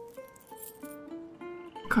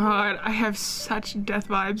 God, I have such death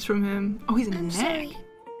vibes from him. Oh, he's in the neck. Sorry.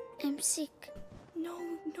 I'm sick.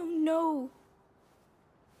 No.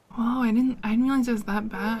 Oh, I didn't realize it was that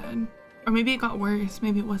bad. Or maybe it got worse.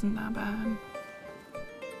 Maybe it wasn't that bad.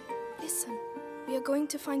 Listen, we are going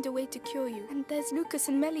to find a way to cure you. And there's Lucas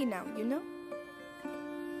and Melly now, you know?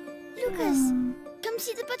 Lucas, come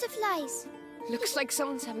see the butterflies. Looks like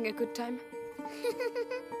someone's having a good time.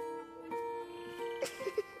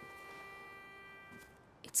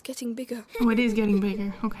 It's getting bigger. Oh, it is getting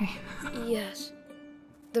bigger. Okay. Yes.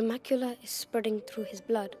 The macula is spreading through his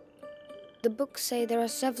blood. The books say there are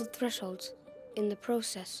several thresholds in the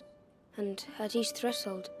process, and at each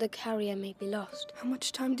threshold, the carrier may be lost. How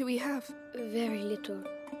much time do we have? Very little.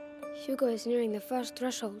 Hugo is nearing the first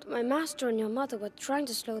threshold. My master and your mother were trying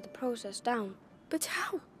to slow the process down. But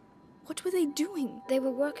how? What were they doing? They were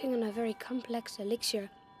working on a very complex elixir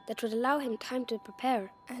that would allow him time to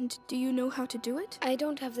prepare. And do you know how to do it? I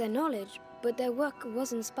don't have their knowledge, but their work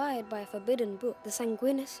was inspired by a forbidden book, the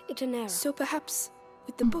Sanguinis Itinera. So perhaps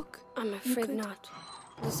with the book? I'm afraid not.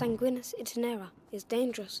 The Sanguinis Itinera is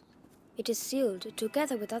dangerous. It is sealed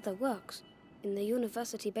together with other works in the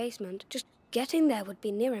university basement. Just getting there would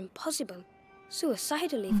be near impossible.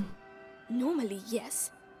 Suicidal even. Normally, yes.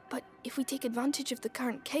 But if we take advantage of the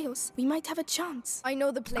current chaos, we might have a chance. I know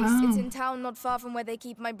the place. Oh. It's in town, not far from where they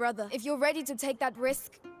keep my brother. If you're ready to take that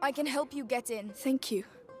risk, I can help you get in. Thank you.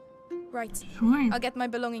 Right. Sure. I'll get my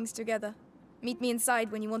belongings together. Meet me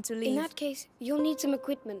inside when you want to leave. In that case, you'll need some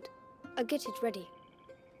equipment. I'll get it ready.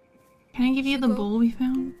 Can I give you the bowl we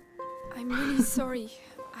found? I'm really sorry.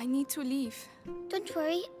 I need to leave. Don't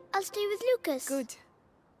worry, I'll stay with Lucas. Good.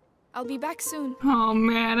 I'll be back soon. Oh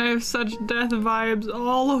man, I have such death vibes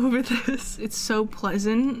all over this. It's so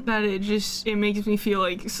pleasant that it makes me feel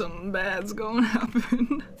like something bad's gonna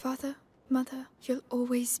happen. Father, Mother, you'll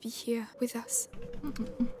always be here with us.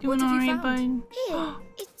 Doing alright, bud? Here,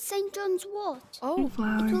 it's St. John's wort. Oh,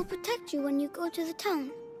 Flower. It will protect you when you go to the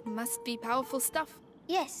town. must be powerful stuff.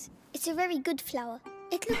 Yes, it's a very good flower.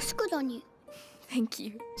 It looks good on you. Thank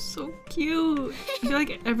you. So cute. I feel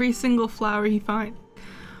like every single flower he finds.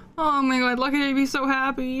 Oh my god, look at him, he's so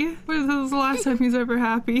happy. What is this the last time he's ever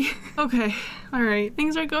happy? Okay, alright.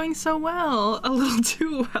 Things are going so well. A little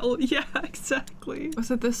too well. Yeah, exactly.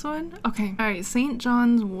 Was it this one? Okay, alright. St.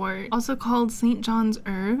 John's wort, also called St. John's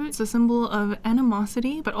herb. It's a symbol of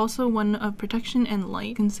animosity, but also one of protection and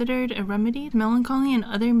light. Considered a remedy to melancholy and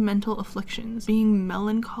other mental afflictions. Being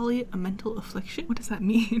melancholy a mental affliction? What does that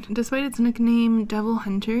mean? Despite its nickname, Devil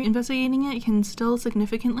Hunter, investigating it can still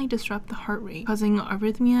significantly disrupt the heart rate, causing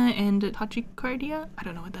arrhythmia and tachycardia. I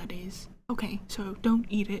don't know what that is. Okay, so don't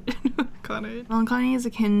eat it. Got it. Melancholy is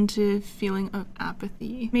akin to feeling of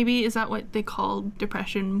apathy. Maybe is that what they called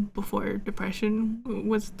depression before depression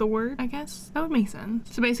was the word, I guess? That would make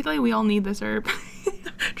sense. So basically we all need this herb.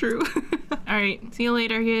 True. Alright, see you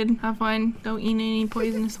later, kid. Have fun. Don't eat any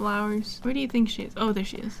poisonous flowers. Where do you think she is? Oh, there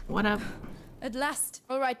she is. What up? At last.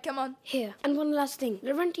 All right, come on. Here, and one last thing.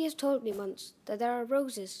 Laurentius told me once that there are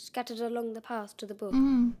roses scattered along the path to the book.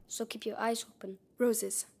 So keep your eyes open.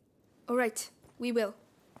 Roses. All right, we will.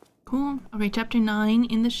 Cool. Okay, chapter 9,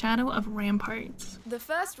 In the Shadow of Ramparts. The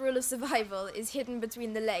first rule of survival is hidden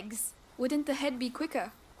between the legs. Wouldn't the head be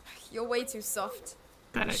quicker? You're way too soft.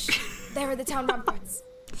 Got it. There are the town ramparts.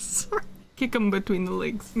 Sorry. Kick them between the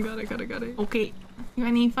legs. Got it. Okay. You got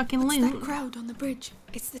any fucking What's loot? that crowd on the bridge?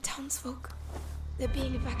 It's the townsfolk. They're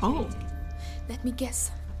being evacuated. Oh. Let me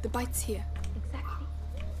guess. The bite's here. Exactly.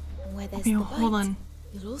 Where there's Okay, the hold bite, on.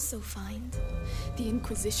 You'll also find the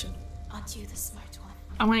Inquisition. Aren't you the smart one?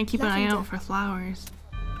 I want to keep an eye out Lavender. for flowers.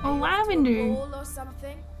 Oh, lavender. Ball or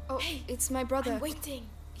something? Oh, hey, it's my brother. I'm waiting.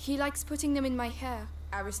 He likes putting them in my hair.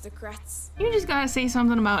 Aristocrats. You just gotta say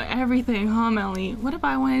something about everything, huh, Melly? What if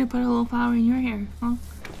I wanted to put a little flower in your hair, huh?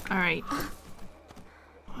 Alright.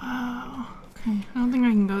 Wow. Okay, I don't think I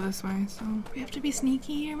can go this way, so... We have to be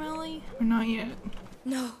sneaky here, Melly? Or not yet?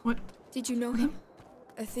 No. What? Did you know him?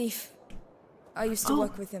 A thief. I used to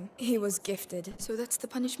work with him. He was gifted. So that's the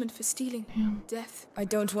punishment for stealing. Damn. Death. I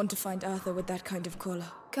don't want to find Arthur with that kind of collar.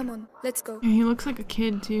 Come on, let's go. Yeah, he looks like a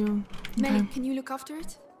kid, too. Melly, Okay. can you look after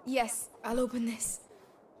it? Yes, I'll open this.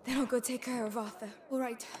 Then I'll go take care of Arthur. All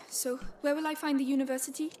right, so where will I find the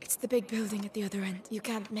university? It's the big building at the other end. You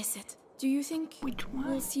can't miss it. Do you think Which we'll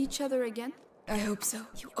one? see each other again? I hope so.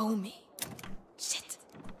 You owe me. Shit.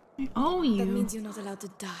 I owe you. That means you're not allowed to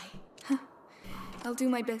die. I'll do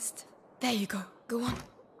my best. There you go. Go on.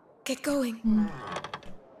 Get going.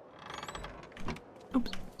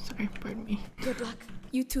 Oops. Sorry, pardon me. Good luck.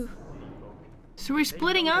 You too. So we're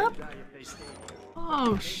splitting up?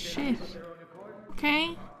 Oh, shit.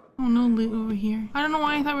 Okay. Oh, no loot over here. I don't know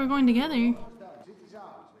why I thought we were going together.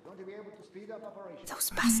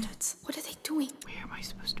 Those bastards. What are they doing? Where am I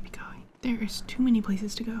supposed to be going? There is too many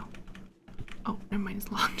places to go. Oh, never mind,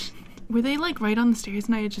 it's locked. Were they like right on the stairs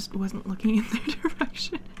and I just wasn't looking in their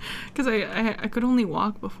direction? Because I could only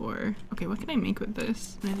walk before. Okay, what can I make with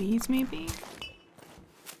this? One of these maybe?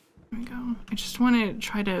 There we go. I just want to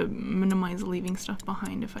try to minimize leaving stuff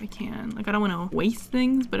behind if I can. Like I don't want to waste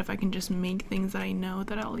things, but if I can just make things that I know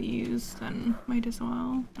that I'll use, then might as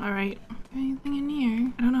well. All right. Anything in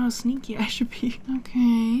here? I don't know how sneaky I should be.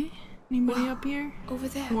 Okay. Anybody up here? Over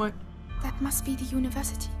there. What? That must be the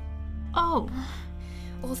university. Oh.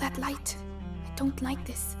 All that light. I don't like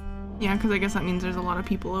this. Yeah, because I guess that means there's a lot of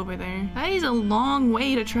people over there. That is a long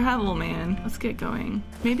way to travel, man. Let's get going.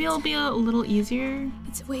 Maybe it'll be a little easier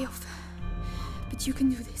It's way off. But you can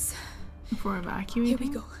do this. before evacuating. Here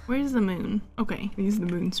we go. Where's the moon? Okay, use the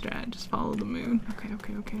moon strat. Just follow the moon.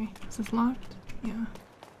 Okay. Is this locked? Yeah.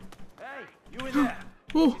 Hey, you in there?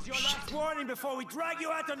 Oh, This is your last warning before we drag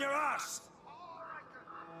you out on your arse.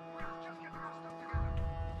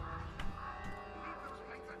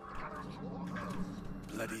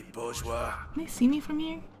 Bloody bourgeois. Can they see me from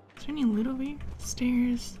here? Is there any loot over here?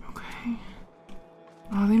 Stairs. Okay.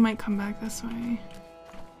 Oh, they might come back this way.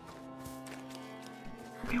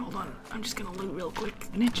 Okay, hold on. I'm just gonna loot real quick.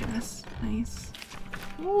 In a chest. Nice.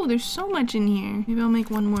 Oh, there's so much in here. Maybe I'll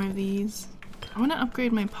make one more of these. I want to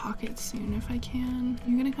upgrade my pockets soon if I can.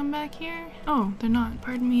 You're gonna come back here? Oh, they're not.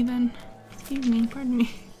 Pardon me then. Excuse me. Pardon me.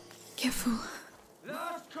 Careful.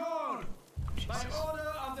 Last call! By order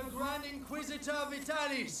of the Grand Inquisitor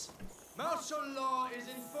Vitalis, martial law is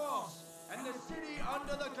in force, and the city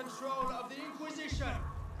under the control of the Inquisition.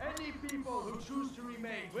 Any people who choose to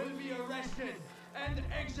remain will be arrested and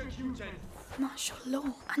executed. Martial law.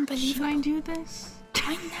 Should Unbelievable. I do this?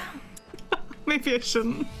 Time now. Maybe I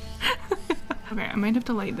shouldn't. Okay, I might have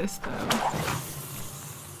to light this though.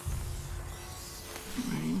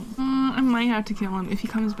 I might have to kill him if he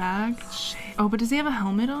comes back. Shit. Oh, but does he have a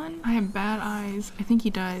helmet on? I have bad eyes. I think he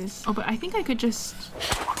does. Oh, but I think I could just...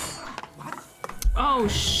 Oh,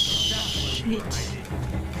 shit.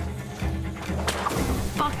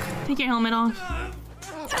 Fuck. Take your helmet off.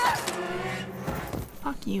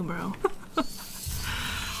 Fuck you, bro.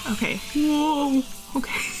 Okay. Whoa.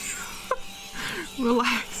 Okay.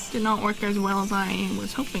 Relax. Did not work as well as I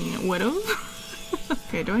was hoping it would have.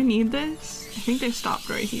 Okay, do I need this? I think they stopped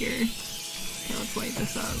right here. Okay, let's light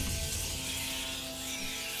this up.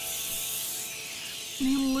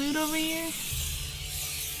 Any loot over here?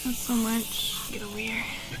 Not so much. Get over here.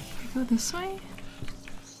 Can I go this way?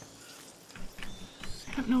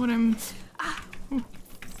 I don't know what I'm... Ooh.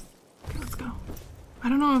 Okay, let's go. I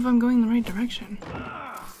don't know if I'm going the right direction.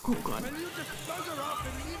 Oh god. Will you just bugger off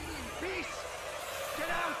and leave me in peace? Get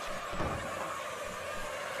out!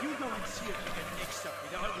 You go and see if you get mixed up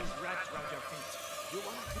with all these rats around your feet. You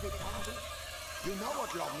want to be part of it? You know what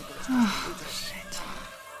Lord Nicholas Shit.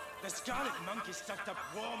 The Scarlet Monk is tucked up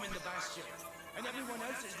warm in the bastion, and everyone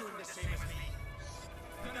else is doing the same as me.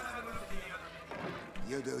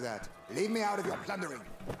 You do that. Leave me out of your plundering.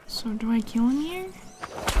 So do I kill him here?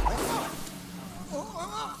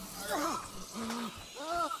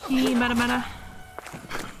 Hey, bada.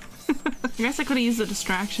 I guess I could have used the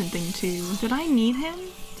distraction thing too. Did I need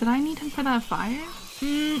him? Did I need him for that fire?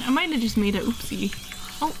 I might have just made a oopsie.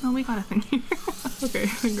 Oh, no, we got a thing here. Okay,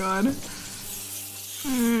 thank god.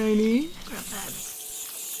 Alrighty. Grab that.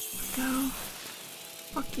 Go.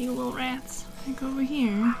 Fuck you, little rats. I go over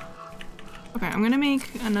here. Okay, I'm gonna make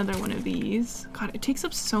another one of these. God, it takes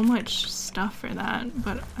up so much stuff for that,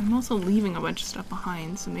 but I'm also leaving a bunch of stuff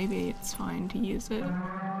behind, so maybe it's fine to use it. How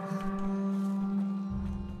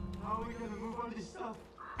are we gonna move all this stuff?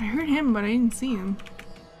 I heard him, but I didn't see him.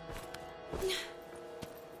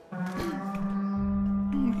 Oh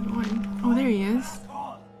my god. Oh, there he is.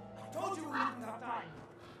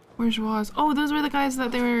 Where's Roz? Oh, those were the guys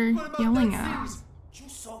that they were yelling at. You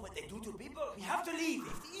saw what they do to people? We have to leave.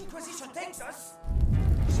 If the Inquisition takes us...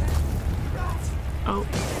 Oh.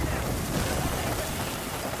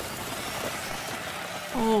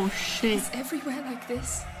 Oh shit. It's everywhere like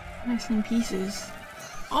this. Nice in pieces.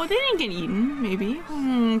 Oh, they didn't get eaten, maybe.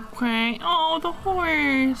 Okay. Oh, the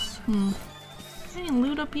horse. Any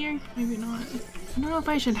loot up here? Maybe not. I don't know if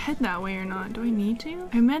I should head that way or not. Do I need to?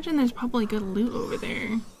 I imagine there's probably good loot over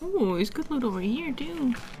there. Oh, there's good loot over here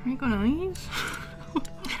too. Can I go nice? I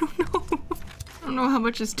don't know. I don't know how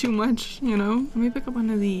much is too much, you know? Let me pick up one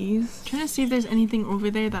of these. I'm trying to see if there's anything over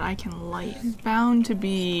there that I can light. There's bound to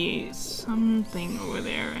be something over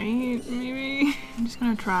there, right? Maybe? I'm just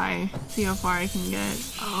gonna try. See how far I can get.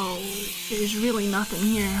 Oh, there's really nothing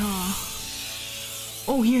here, huh?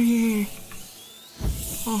 Oh, here.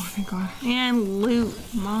 Oh, thank god. And loot.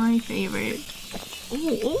 My favorite.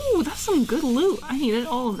 Oh, that's some good loot. I needed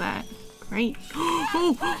all of that. Great.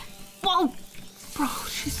 Oh, whoa! Bro,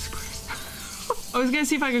 Jesus Christ. I was gonna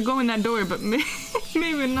see if I could go in that door, but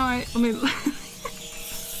maybe not. Let me...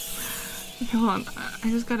 Okay, hold on. I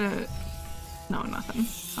just gotta... No, nothing.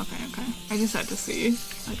 Okay. I just had to see.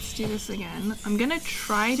 Let's do this again. I'm gonna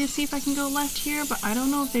try to see if I can go left here, but I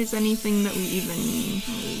don't know if there's anything that we even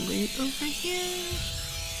loot over here.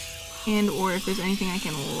 And or if there's anything I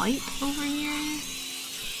can light over here.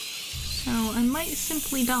 So I might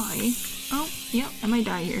simply die. Oh, yeah, I might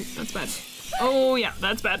die here. That's bad. Oh yeah,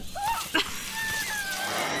 that's bad.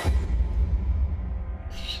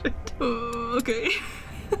 Shit. Oh, okay.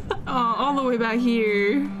 Oh, all the way back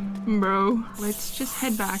here. Bro, let's just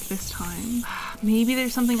head back this time. Maybe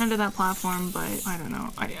there's something under that platform, but I don't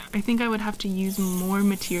know. I think I would have to use more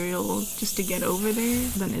material just to get over there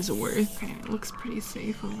than is worth. Okay, it looks pretty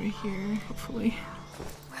safe over here, hopefully.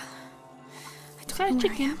 Well, I don't know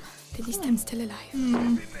where I am. At least I'm still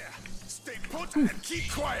alive. Stay put and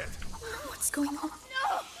keep quiet. What's going on?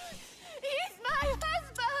 No! He's my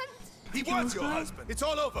husband! He was your husband. It's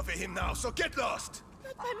all over for him now, so get lost.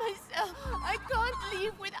 Not by myself. I can't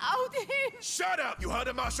leave without him. Shut up! You heard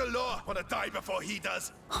of martial law. Wanna die before he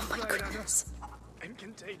does? Oh my goodness. I'm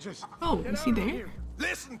contagious. Oh, is he there?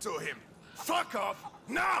 Listen to him. Fuck off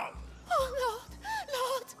now! Oh,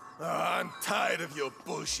 Lord! I'm tired of your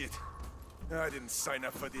bullshit. I didn't sign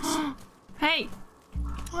up for this. Hey!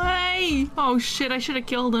 Hey! Oh shit, I should have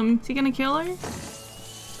killed him. Is he gonna kill her?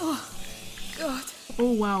 Oh, God.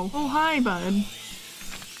 Oh wow. Oh hi, bud.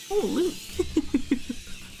 Oh, loot.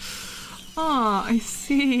 Oh, I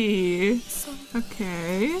see.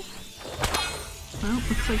 Okay. Well,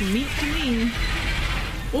 looks like meat to me.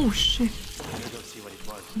 Oh shit.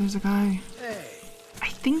 There's a guy. Hey, I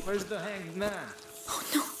think. where's the hanged man? Oh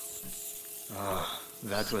no. Oh,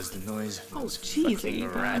 that was the noise. Oh Those jeez, fucking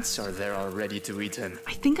rats are there already to eat him.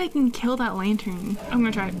 I think I can kill that lantern. I'm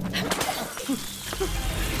gonna try.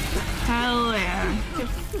 Hell yeah. Get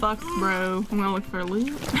fucked, bro. I'm gonna look for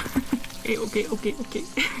loot. Okay.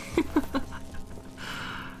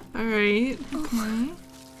 Alright. Okay.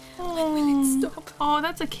 When will it stop? Oh,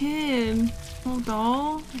 that's a kid. Oh,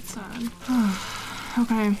 doll. That's sad.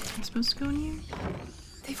 Okay. Am I supposed to go in here?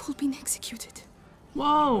 They've all been executed.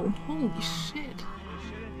 Whoa. Holy shit.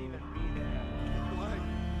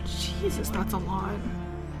 Jesus, that's a lot.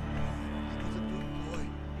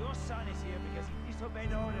 Your son is here because he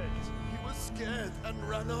disobeyed orders. He was scared and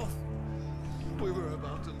ran off. We were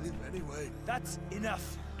about to leave anyway. That's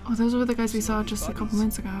enough. Oh, those were the guys we saw just a couple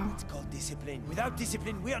minutes ago. It's called discipline. Without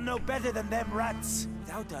discipline, we are no better than them rats.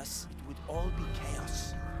 Without us, it would all be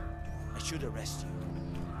chaos. I should arrest you.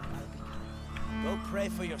 Go pray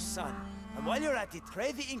for your son. And while you're at it,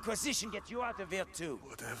 pray the Inquisition gets you out of here too.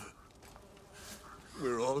 Whatever.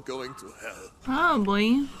 We're all going to hell.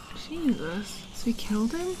 Probably. Jesus. So we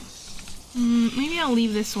killed him? Maybe I'll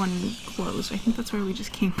leave this one closed. I think that's where we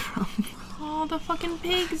just came from. All the fucking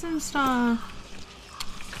pigs and stuff.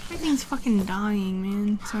 Everything's fucking dying,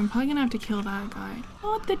 man. So I'm probably gonna have to kill that guy.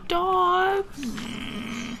 Not the dog.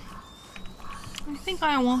 I think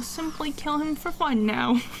I will simply kill him for fun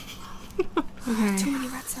now. Okay. Too many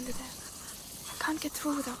rats under there. I can't get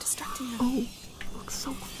through without distracting them. Oh, it looks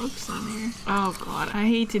so gross in there. Oh god, I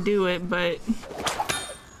hate to do it, but...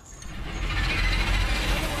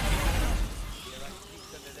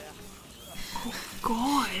 Oh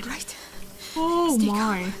god. Right. Oh Stay my.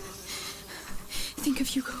 calm. Think of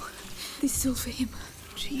Hugo. This is all for him.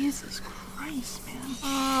 Jesus Christ, man.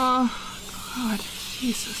 Oh god.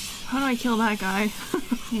 Jesus. How do I kill that guy?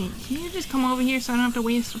 Hey, can you just come over here so I don't have to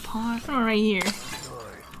waste a pot? Come right here.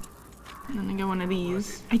 And then I get one of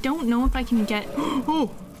these. I don't know if I can get...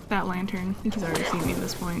 Oh! That lantern. I think he's already seen me at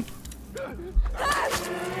this point.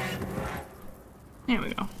 There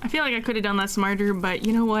we go. I feel like I could have done that smarter, but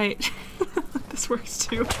you know what? This works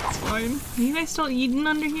too. It's fine. Are you guys still eating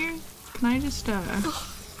under here? Can I just, You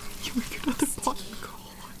make another pot.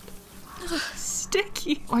 God.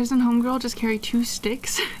 Sticky. Why doesn't Homegirl just carry 2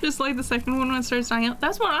 sticks? Just like the second one when it starts dying out.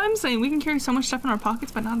 That's what I'm saying. We can carry so much stuff in our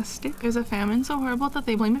pockets, but not a stick. Is a famine so horrible that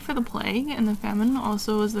they blame it for the plague? And the famine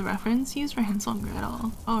also was the reference used for Hansel and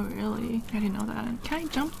Gretel. Oh, really? I didn't know that. Can I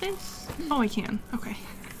jump this? Oh, I can. Okay.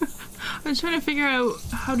 I was trying to figure out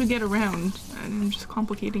how to get around, and I'm just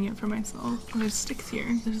complicating it for myself. Oh, there's sticks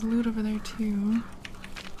here. There's loot over there too.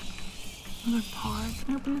 Another pot.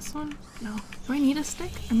 Can I open this one? No. Do I need a stick?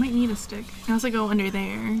 I might need a stick. I can also go under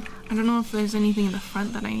there. I don't know if there's anything in the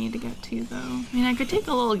front that I need to get to though. I mean, I could take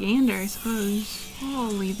a little gander, I suppose.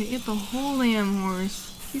 Holy, they ate the whole damn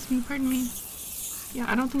horse. Excuse me, pardon me. Yeah,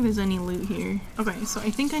 I don't think there's any loot here. Okay, so I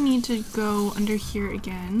think I need to go under here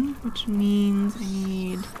again, which means I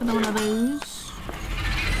need another one of those.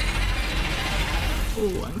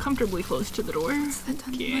 Oh, I'm comfortably close to the door.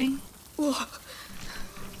 Okay. Whoa.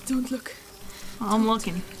 Don't look. I'm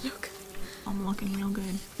looking. Look. I'm looking real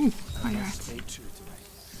good. Ooh, hi rats. Stay true to my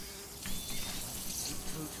Keep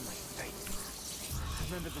true to my faith.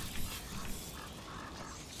 Remember the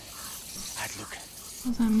I'd look.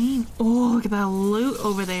 What does that mean? Oh, look at that loot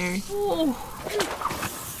over there. Oh.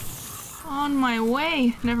 On my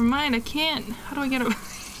way. Never mind, I can't. How do I get over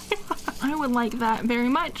there? I would like that very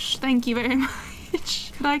much. Thank you very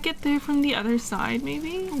much. Could I get there from the other side,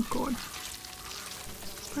 maybe? Oh, God.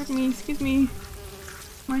 Pardon me, excuse me.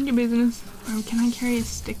 Mind your business. Oh, can I carry a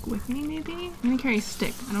stick with me, maybe? I'm gonna carry a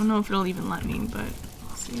stick. I don't know if it'll even let me, but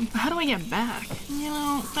we'll see. How do I get back? You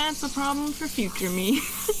know, that's a problem for future me.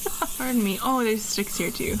 Pardon me. Oh, there's sticks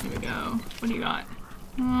here too. There we go. What do you got?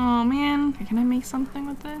 Oh, man. Can I make something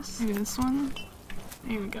with this? Maybe this one?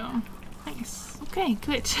 There we go. Nice. Okay,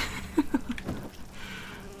 good.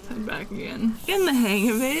 Let's head back again. Getting the hang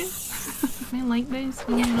of it. Can I light this? I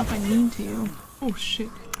don't even know if I need to. Oh, shit.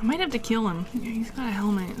 I might have to kill him. Yeah, he's got a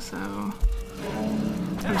helmet, so... I'm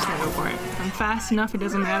just gonna go for it. If I'm fast enough, it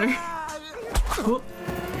doesn't matter. Oh.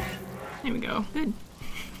 There we go. Good.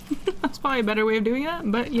 That's probably a better way of doing that,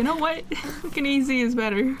 but you know what? Looking easy is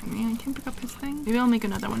better. Man, I can't pick up his thing. Maybe I'll make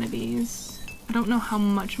another one of these. I don't know how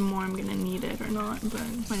much more I'm gonna need it or not, but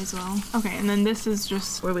might as well. Okay, and then this is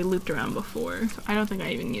just where we looped around before. So I don't think I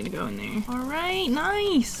even need to go in there. All right,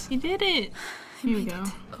 nice. You did it. Here we go.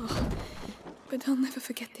 Oh. But I'll never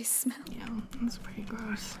forget this smell. Yeah, that's pretty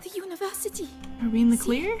gross. The university. Are we in the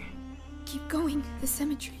clear? Keep going. The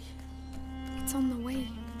cemetery. It's on the way.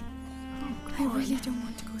 Oh, I really don't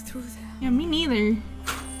want to go through there. Yeah, me neither.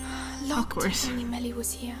 Locked. Of course. Only Melly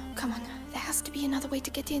was here. Come on. There has to be another way to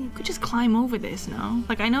get in. You could just climb over this, no?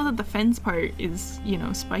 Like, I know that the fence part is, you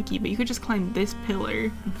know, spiky, but you could just climb this pillar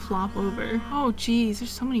and flop over. Oh, geez,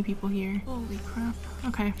 there's so many people here. Holy crap.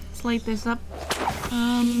 Okay, let's light this up.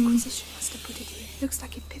 The Inquisition must have put it here. Looks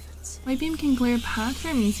like it pivots. Light beam can clear a path for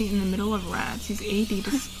him in the middle of rats. He's AD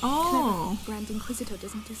to... Oh! Grand Inquisitor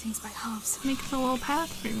doesn't do things by halves. Makes a little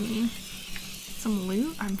path for me. Some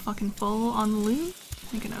loot? I'm fucking full on the loot.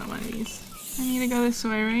 Make another one of these. I need to go this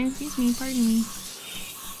way, right? Excuse me, pardon me.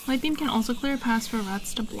 Light beam can also clear paths for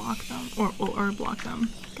rats to block them. Or block them.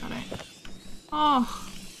 Got it. Oh,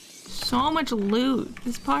 So much loot.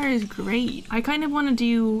 This part is great. I kind of want to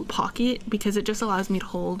do pocket because it just allows me to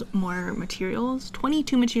hold more materials.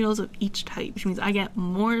 22 materials of each type, which means I get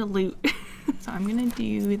more loot. So I'm gonna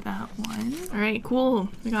do that one. All right, cool.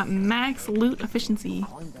 We got max loot efficiency.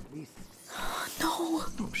 No.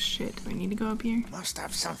 Oh shit, do I need to go up here? Must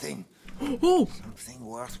have something. Oh! Something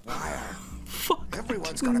worthwhile. Fuck,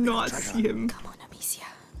 Everyone's I got did to not see him. Come on, Amicia.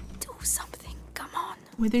 Do something. Come on.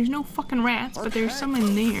 Wait, there's no fucking rats, but there's some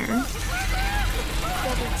in there.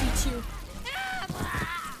 That'll teach you.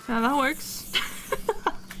 Yeah, that works.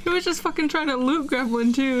 He was just fucking trying to loot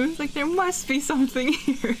Gremlin too. It's like, there must be something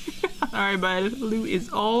here. Alright, bud. Loot is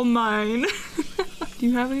all mine. Do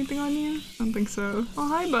you have anything on you? I don't think so. Oh,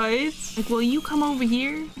 hi, buds. Like, will you come over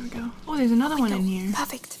here? There we go. Oh, there's another one in here.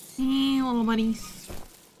 Perfect. Hey, little buddies.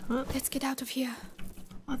 Oh, Let's get out of here.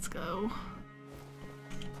 let's go.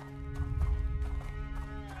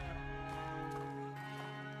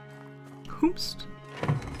 Oops.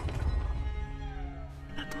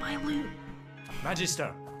 That's my loot.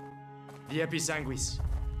 Magister, the Episanguis.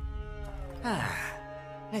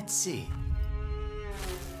 Let's see.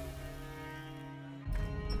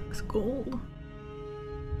 It's gold.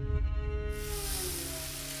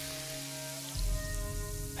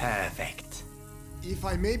 Perfect. If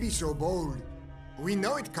I may be so bold, we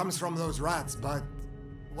know it comes from those rats, but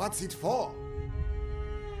what's it for?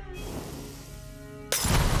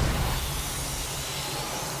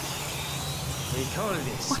 We call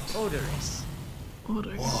this odorous.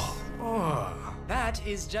 Odor. Oh, that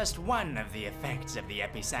is just one of the effects of the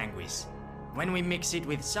Episanguis, when we mix it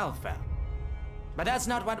with sulfur. But that's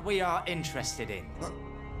not what we are interested in.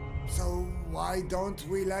 So why don't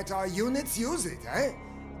we let our units use it, eh?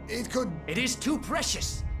 It could... It is too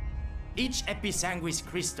precious. Each Episanguis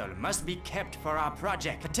crystal must be kept for our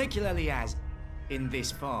project, particularly as, in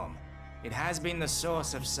this form, it has been the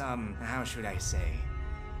source of some, how should I say,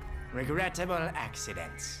 regrettable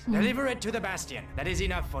accidents. Deliver it to the Bastion. That is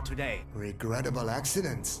enough for today. Regrettable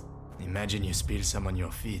accidents? Imagine you spill some on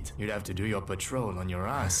your feet. You'd have to do your patrol on your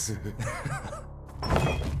ass.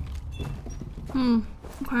 Okay.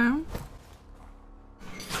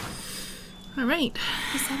 Alright.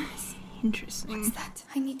 Episanguis. Interesting. What's that?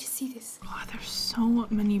 I need to see this. God, there's so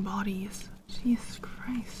many bodies. Jesus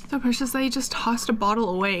Christ. So precious that he just tossed a bottle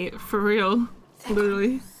away. For real.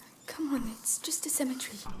 Literally. Come on, it's just a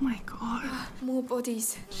cemetery. Oh my god. More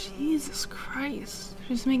bodies. Jesus Christ.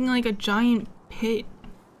 Just making like a giant pit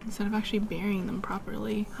instead of actually burying them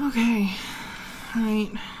properly. Okay.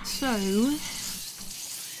 Alright. So.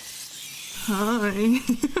 Hi.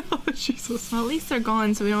 Oh, Jesus. Well, at least they're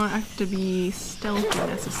gone, so we don't have to be stealthy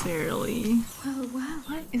necessarily. Well, wow.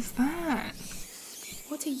 What is that?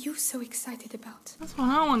 What are you so excited about? That's what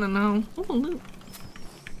I want to know. Oh, loot.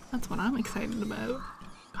 That's what I'm excited about.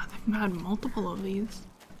 God, they've had multiple of these.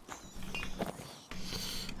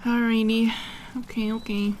 Alrighty. Okay,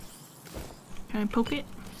 okay. Can I poke it?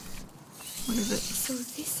 What is it? So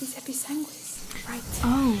this is Episanguis, right?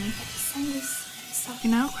 Oh. Episanguis.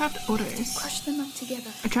 You now craft odors. Crush them up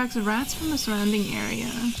together. Attracts rats from the surrounding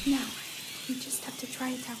area. Now, we just have to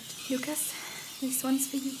try it out. Lucas, this one's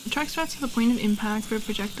for you. Attracts rats to the point of impact for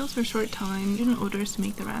projectiles for a short time. Use odors to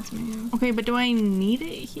make the rats move. Okay, but do I need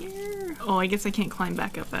it here? Oh, I guess I can't climb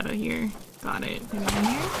back up out of here. Got it. Maybe in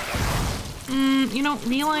here? You know,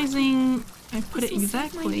 realizing I put it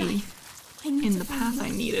exactly in the path I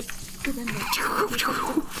needed. What do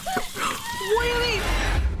you mean?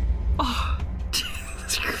 Oh,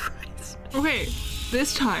 Jesus Christ. Okay,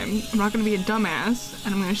 this time I'm not gonna be a dumbass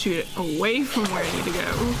and I'm gonna shoot it away from where I need to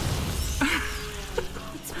go.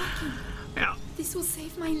 It's working. Yeah. This will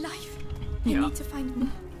save my life. I need to find more.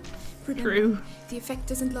 Remember, True. the effect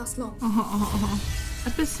doesn't last long.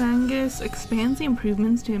 Episanguis expands the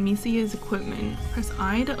improvements to Amicia's equipment. Press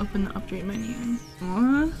I to open the upgrade menu.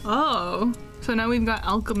 What? Oh. So now we've got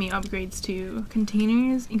alchemy upgrades too.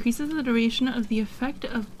 Containers increases the duration of the effect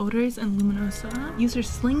of odors and luminosa. Use your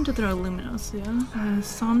sling to throw luminosa.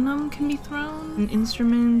 Somnum can be thrown. And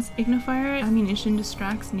instruments, ignifier, ammunition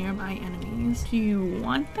distracts nearby enemies. Do you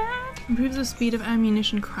want that? Improves the speed of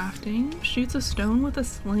ammunition crafting. Shoots a stone with a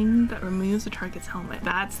sling that removes the target's helmet.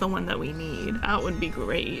 That's the one that we need. That would be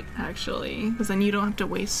great, actually, because then you don't have to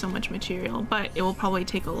waste so much material, but it will probably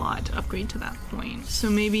take a lot to upgrade to that point. So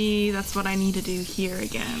maybe that's what I need to do here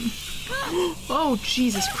again. Oh,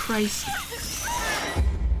 Jesus Christ.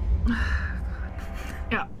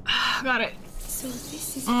 Yeah, got it. So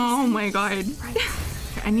this is oh my god. Right.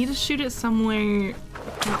 I need to shoot it somewhere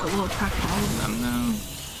that will attract all of them though.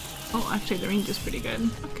 Oh, actually the range is pretty good.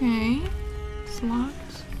 Okay.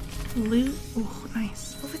 Slots. Loot. Oh,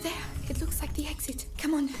 nice. Over there. It looks like the exit.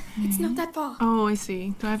 Come on, it's not that far. Oh, I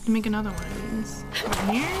see. Do I have to make another one of these?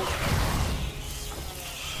 Over here?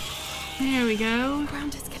 There we go. The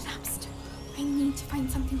ground has collapsed. I need to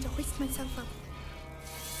find something to hoist myself up.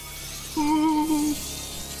 Ooh.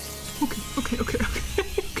 Okay.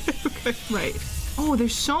 Right. Oh,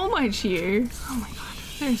 there's so much here. Oh my god.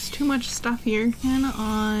 There's too much stuff here. Can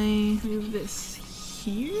I move this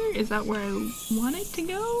here? Is that where I want it to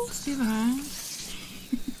go? Let's do that.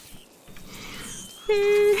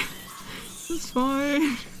 It's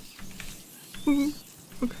fine.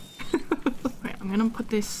 Okay. Right, I'm gonna put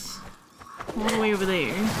this all the way over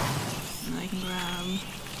there. And I can grab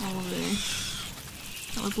all of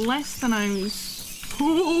this. That was less than I was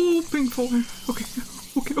hoping for. Okay.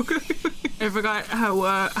 I forgot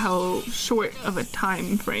how short of a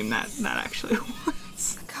time frame that actually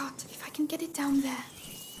was. God, if I can get it down there,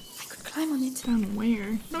 I could climb on it. Down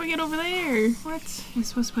where? How do I get over there? What? Am I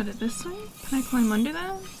supposed to put it this way? Can I climb under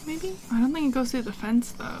that? Maybe? I don't think it goes through the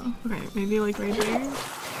fence though. Okay, maybe like right there.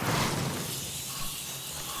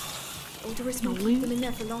 Odorous won't keep them in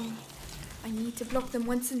there for long. I need to block them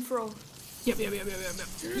once and for all. Yep.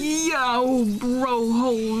 Yo, bro,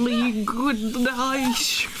 holy good night.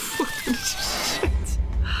 Shit.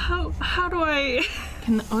 How do I...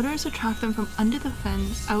 Can the odors attract them from under the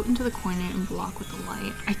fence out into the corner and block with the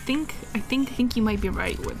light? I think you might be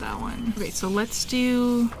right with that one. Okay, so let's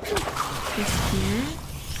do this here.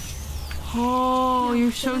 Oh, no,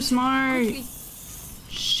 you're so smart. Quickly.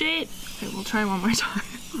 Shit. Okay, we'll try one more time.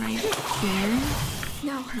 Right there.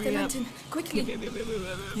 Now, the lantern, quickly.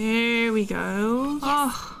 There we go. Yes.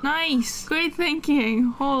 Oh, nice. Great thinking.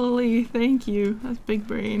 Holy, thank you. That's big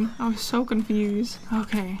brain. I was so confused.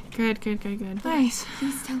 Okay, good. Nice.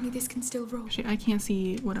 Please tell me this can still roll. Actually, I can't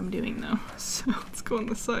see what I'm doing though. So let's go on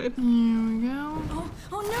the side. There we go.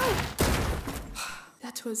 Oh no!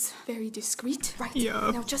 That was very discreet. Right. Yeah.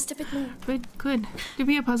 Now just a bit more. Good. To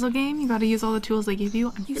be a puzzle game, you gotta use all the tools they give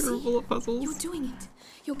you. I'm terrible at puzzles. You're doing it.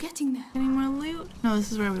 You're getting there. Getting more loot? No,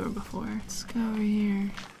 this is where we were before. Let's go over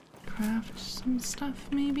here. Craft some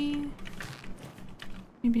stuff, maybe?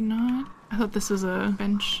 Maybe not. I thought this was a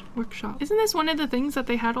bench workshop. Isn't this one of the things that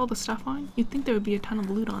they had all the stuff on? You'd think there would be a ton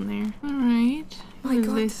of loot on there. Alright. My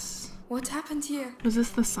God. This? What happened here? Was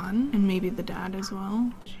this the son? And maybe the dad as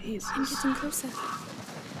well? Jesus. I'm getting closer.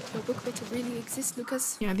 Your book better really exist,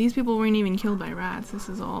 Lucas. Yeah, these people weren't even killed by rats. This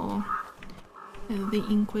is all the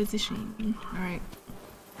Inquisition. Alright.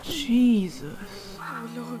 Jesus. Oh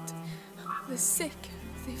Lord, the sick.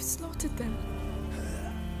 They've slaughtered them.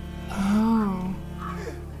 Oh.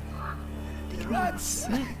 The rats!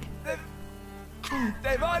 Sick.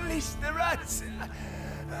 They've unleashed the rats!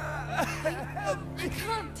 I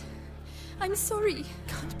can't. I'm sorry.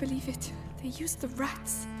 Can't believe it. They used the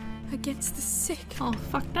rats against the sick. All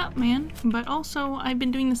fucked up, man. But also, I've been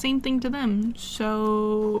doing the same thing to them.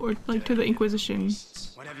 So, or like to the Inquisition.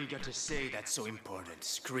 What have you got to say that's so important?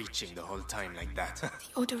 Screeching the whole time like that. The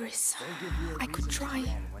odorous. I could try.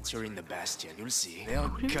 And once you're in the Bastion, you'll see.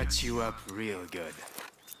 They'll cut you up real good.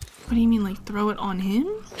 What do you mean, like throw it on him?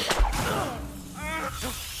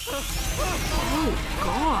 Oh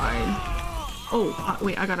God. Oh,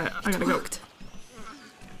 wait, I gotta go.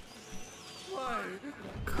 Why?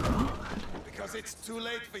 God. Because it's too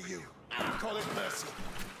late for you. Call it mercy.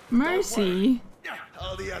 Mercy?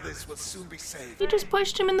 All the others will soon be saved. You just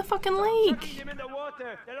pushed him in the fucking lake. Him in the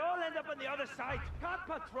water. They'll all end up on the other side. Can't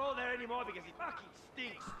patrol there anymore because he fucking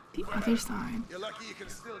stinks. The other side. You're lucky you can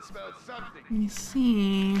still smell something. Let me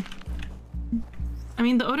see. I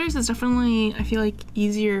mean, the odors is definitely, I feel like,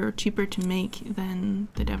 easier or cheaper to make than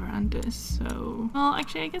the Deverantis, so... Well,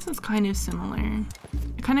 actually, I guess it's kind of similar.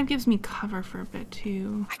 It kind of gives me cover for a bit,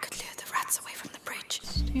 too. I could lure the rats away from the bridge.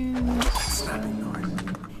 Let's do...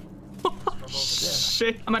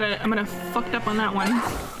 Shit. I'm gonna fucked up on that one.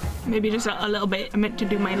 Maybe just a little bit. I meant to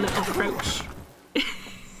do my little crouch.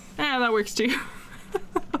 Yeah, that works too.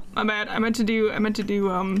 My bad. I meant to do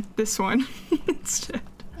this one instead.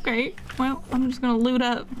 Okay. Well, I'm just gonna loot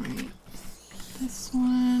up. Right. This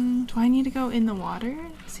one. Do I need to go in the water?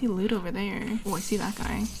 I see loot over there. Oh, I see that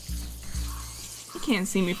guy. He can't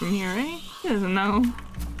see me from here, right? He doesn't know.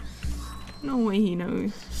 No way he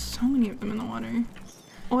knows. So many of them in the water.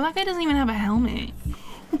 Oh, that guy doesn't even have a helmet.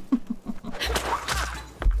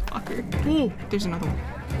 Fucker. Ooh, there's another one.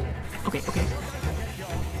 Okay.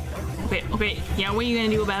 Yeah, what are you gonna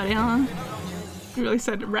do about it, huh? You really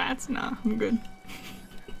said rats? Nah, I'm good.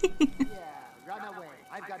 Yeah, run away.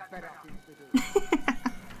 I've got better things to do.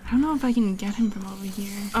 I don't know if I can get him from over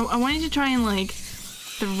here. Oh, I wanted to try and like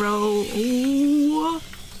throw. Ooh.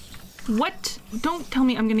 What? Don't tell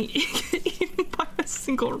me I'm gonna get eaten by a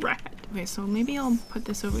single rat. Okay, so maybe I'll put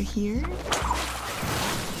this over here.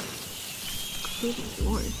 Good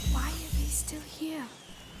lord. Why are they still here?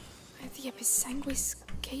 The Episanguis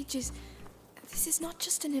cages. This is not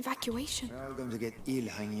just an evacuation. We're all going to get ill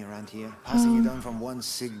hanging around here. Passing it on from one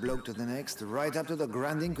sick bloke to the next, right up to the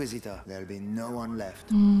Grand Inquisitor. There'll be no one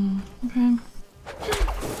left. Okay.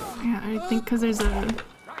 Yeah, I think because there's a...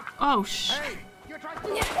 Oh,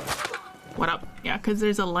 What up? Yeah, because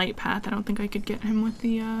there's a light path. I don't think I could get him with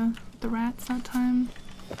the rats that time.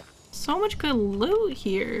 So much good loot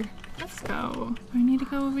here. Let's go. Do I need to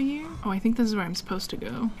go over here? Oh, I think this is where I'm supposed to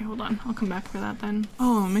go. Okay, hold on. I'll come back for that then.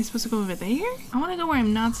 Oh, am I supposed to go over there? I want to go where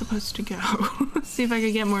I'm not supposed to go. See if I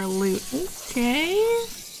could get more loot. Okay.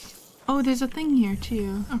 Oh, there's a thing here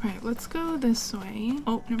too. Okay, let's go this way.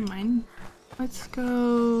 Oh, never mind. Let's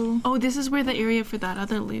go... Oh, this is where the area for that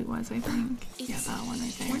other loot was, I think. Yeah, that one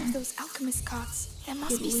right there. One of those alchemist carts. There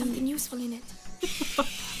must be something useful in it.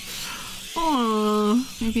 Oh,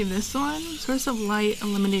 maybe this one? Source of light,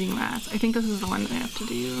 eliminating rats. I think this is the one that I have to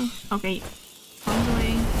do. Okay, on the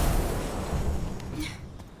way.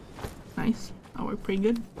 Nice. That worked pretty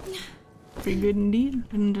good. Pretty good indeed.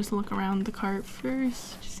 And just look around the cart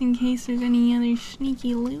first, just in case there's any other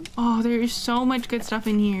sneaky loot. Oh, there's so much good stuff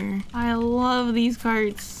in here. I love these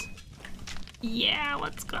carts. Yeah,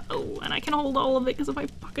 let's go. And I can hold all of it because of my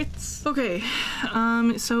pockets. Okay,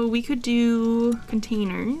 so we could do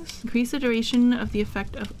containers. Increase the duration of the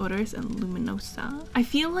effect of odors and luminosa. I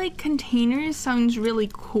feel like containers sounds really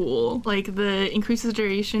cool. Like the increases the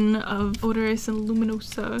duration of odors and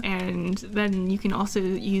luminosa. And then you can also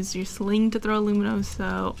use your sling to throw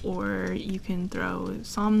luminosa, or you can throw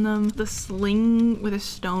somnum. The sling with a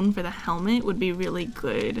stone for the helmet would be really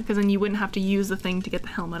good because then you wouldn't have to use the thing to get the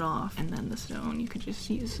helmet off and then the stone. You could just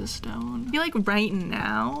use the stone. I feel like right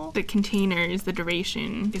now the containers, the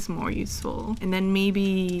duration is more useful, and then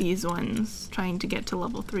maybe these ones trying to get to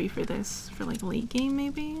level 3 for this for like late game.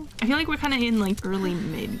 Maybe I feel like we're kind of in like early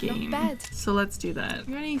mid game. Not bad. So let's do that.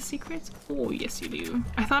 You got any secrets? Oh yes you do.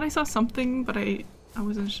 I thought I saw something but I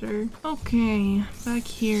wasn't sure. Okay, back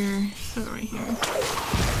here. So right here.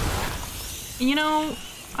 You know,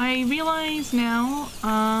 I realize now,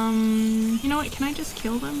 you know what, can I just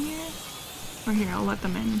kill them here? Or here, I'll let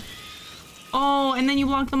them in. Oh, and then you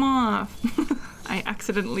block them off. I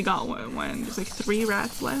accidentally got one. There's like 3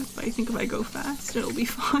 rats left, but I think if I go fast, it'll be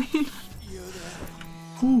fine.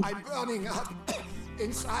 I'm burning up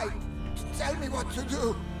inside. Tell me what to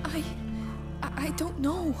do. I don't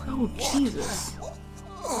know. Oh, Jesus.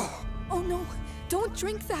 Oh no, don't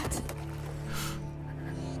drink that.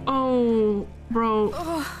 Oh, bro.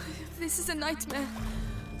 Oh, this is a nightmare.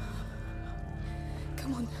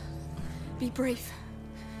 Come on. Be brave.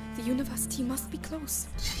 The university must be close.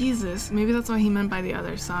 Jesus, maybe that's what he meant by the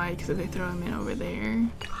other side, because if they throw him in over there.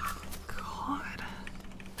 God.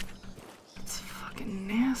 It's fucking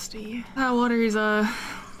nasty. That water is a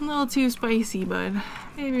little too spicy, but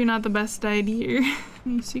maybe not the best idea.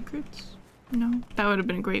 Any secrets? No. That would have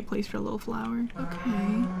been a great place for a little flower.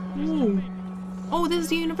 Okay. Ooh. Oh, this is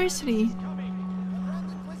the university.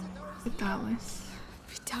 Vitalis.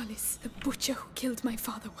 Vitalis, the butcher who killed my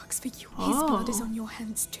father, works for you. His blood is on your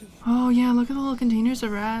hands too. Oh yeah, look at the little containers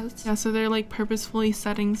of rats. Yeah, so they're like purposefully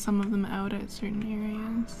setting some of them out at certain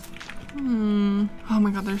areas. Oh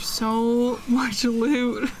my god, there's so much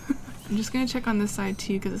loot. I'm just gonna check on this side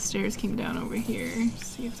too because the stairs came down over here.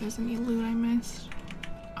 See if there's any loot I missed.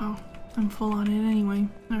 Oh, I'm full on it anyway.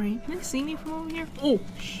 Alright, can they see me from over here? Oh,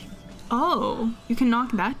 oh, you can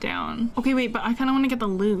knock that down. Okay, wait, but I kind of want to get the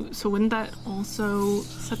loot, so wouldn't that also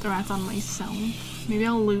set the rats on myself? Maybe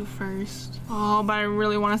I'll loot first. Oh, but I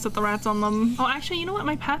really want to set the rats on them. Oh, actually, you know what?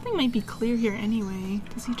 My pathing might be clear here anyway.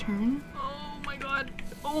 Does he turn? Oh my god.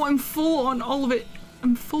 Oh, I'm full on all of it.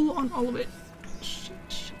 I'm full on all of it. Shit.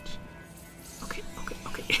 Okay.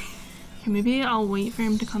 Okay, maybe I'll wait for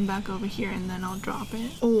him to come back over here and then I'll drop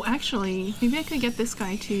it. Oh, actually, maybe I could get this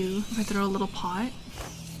guy too if I throw a little pot.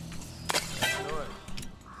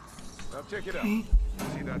 Check it out. Okay.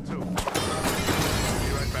 See that too. Be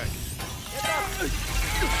right back.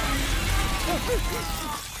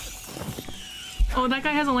 Oh, that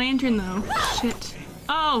guy has a lantern though. Shit.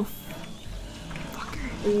 Oh. Fucker.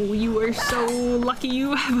 Oh, you are so lucky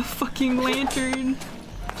you have a fucking lantern.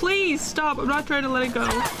 Please stop. I'm not trying to let it go.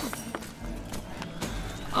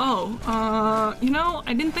 Oh, you know,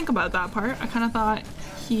 I didn't think about that part. I kind of thought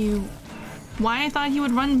why I thought he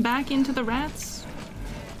would run back into the rats.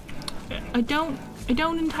 I don't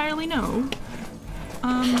entirely know.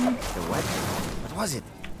 What was it?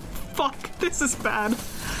 Fuck, this is bad.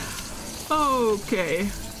 Okay.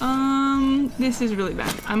 This is really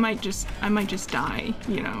bad. I might just die,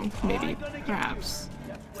 you know, maybe, perhaps.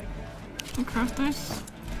 Can I craft this?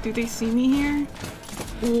 Do they see me here?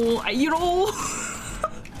 Oh, you know.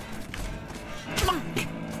 Fuck.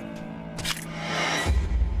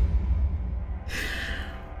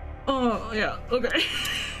 Oh, yeah, okay.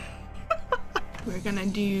 We're gonna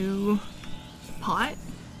do pot.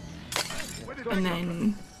 And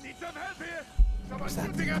then... What's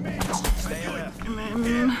that? Stay alert.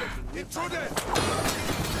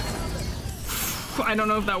 I don't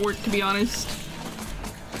know if that worked, to be honest.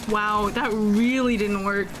 Wow, that really didn't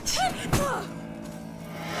work.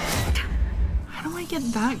 How do I get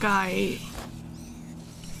that guy?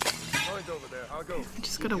 I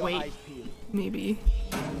just gotta wait. Maybe.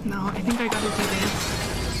 No, I think I gotta do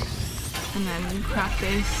this. And then crack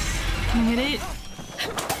this. Can I hit it?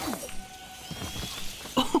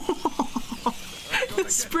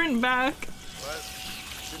 Sprint back. Well,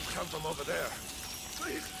 didn't come from over there.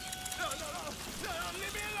 Please. No,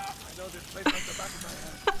 leave me alone. I know this place like the back of my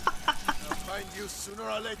hand. I'll find you sooner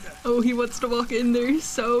or later. Oh, he wants to walk in there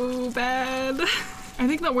so bad. I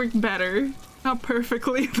think that worked better. Not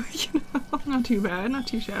perfectly, but you know, not too bad, not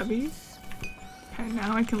too shabby. Okay,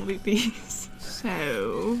 now I can loot these.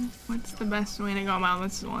 So, what's the best way to go about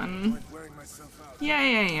this one?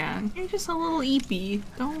 Yeah. You're just a little eepy.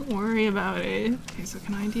 Don't worry about it. Okay, so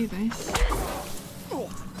can I do this?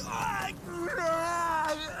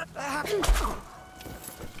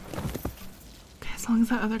 Okay, as long as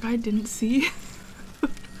that other guy didn't see.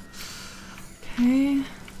 Okay.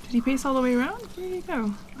 Did he pace all the way around? Where did he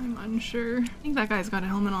go? I'm unsure. I think that guy's got a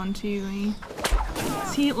helmet on too.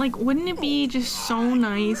 See, like, wouldn't it be just so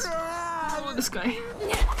nice? Oh, this guy.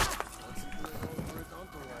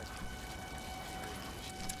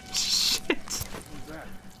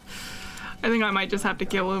 I think I might just have to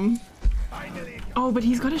kill him. Oh, but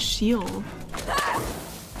he's got a shield.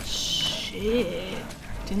 Shit.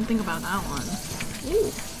 Didn't think about that one.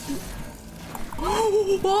 Ooh.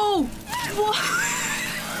 Whoa! Whoa!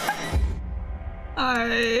 I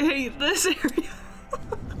hate this area.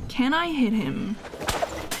 Can I hit him?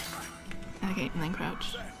 Okay, and then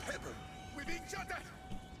crouch.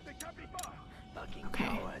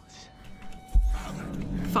 Okay.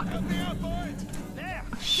 Fuck.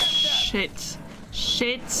 Shit.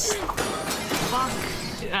 Fuck.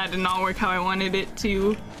 That did not work how I wanted it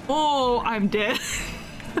to. Oh, I'm dead.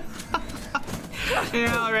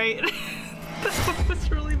 Yeah, alright. That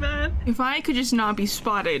was really bad. If I could just not be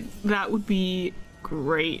spotted, that would be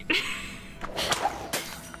great.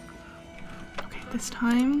 Okay, this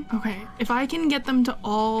time. Okay, if I can get them to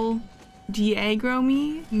all de-aggro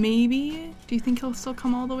me, maybe. Do you think he'll still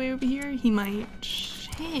come all the way over here? He might.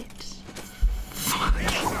 Shit. Fuck.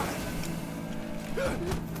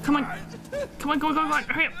 Come on.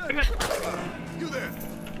 Hurry up. You there.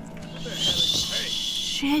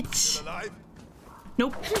 Shit.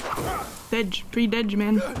 Nope. Veg. Pretty dead,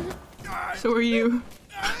 man. So are you.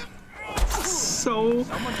 So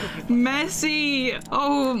messy.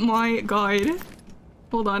 Oh my god.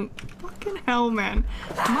 Hold on. Fucking hell, man.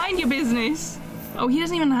 Mind your business. Oh, he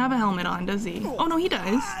doesn't even have a helmet on, does he? Oh, no, he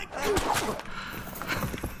does.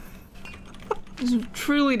 This is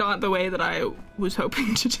truly not the way that I was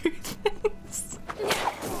hoping to do things.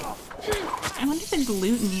 I wonder if there's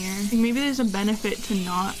loot in here. I think maybe there's a benefit to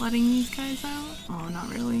not letting these guys out. Oh, not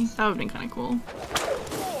really. That would've been kind of cool.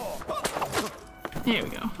 There we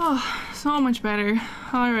go. Oh, so much better.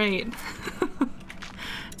 All right.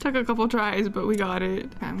 Took a couple tries, but we got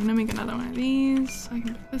it. Okay, I'm gonna make another one of these so I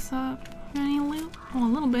can pick this up. Got any loot? Oh, a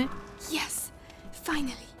little bit. Yes,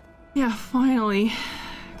 finally. Yeah, finally.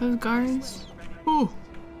 Those guards. Ooh.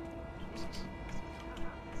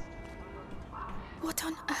 What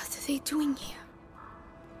on earth are they doing here?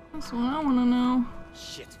 That's what I want to know.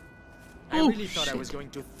 Shit. I really thought I was going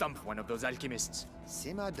to thump one of those alchemists.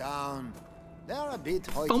 Simmer down. They're a bit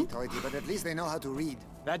hoity-toity, but at least they know how to read.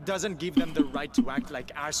 That doesn't give them the right to act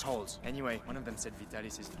like assholes. Anyway, one of them said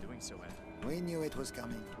Vitalis isn't doing so well. We knew it was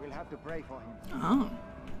coming. We'll have to pray for him. Oh.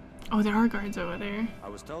 Oh, there are guards over there. I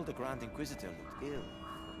was told the Grand Inquisitor looked ill.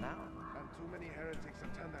 But now... And too many heretics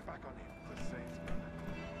have turned their back on him. The saints.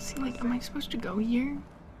 See, like, am I supposed to go here?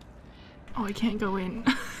 Oh, I can't go in.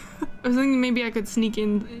 I was thinking maybe I could sneak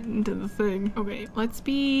into the thing. Okay, let's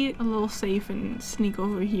be a little safe and sneak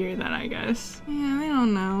over here then, I guess. Yeah, I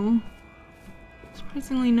don't know.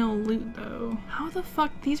 Surprisingly no loot though. How the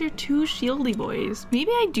fuck? These are two shieldy boys.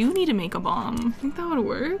 Maybe I do need to make a bomb. I think that would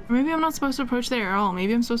work. Or maybe I'm not supposed to approach there at all.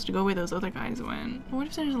 Maybe I'm supposed to go where those other guys went. But what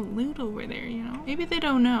if there's a loot over there, you know? Maybe they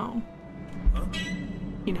don't know. Huh?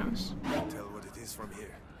 He knows. Tell what it is from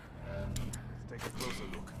here. Take a closer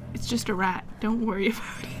look. It's just a rat. Don't worry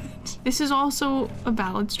about it. This is also a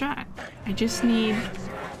valid strat. I just need...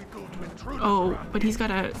 Oh, but he's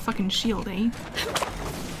got a fucking shield, eh?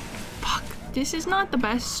 Fuck. This is not the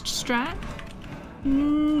best strat.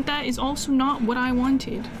 That is also not what I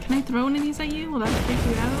wanted. Can I throw one of these at you? Will that freak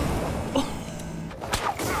you out? Oh.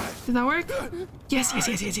 Did that work? Yes, yes,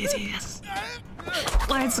 yes, yes, yes, yes.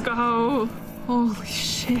 Let's go. Holy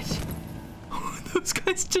shit. Those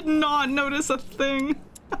guys did not notice a thing.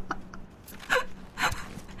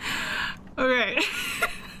 Okay.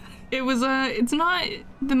 It was, it's not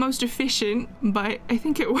the most efficient, but I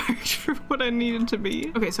think it worked for what I needed to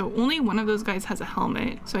be. Okay, so only one of those guys has a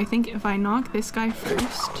helmet. So I think if I knock this guy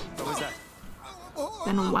first,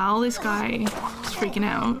 then while this guy is freaking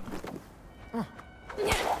out.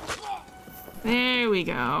 There we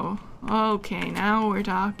go. Okay, now we're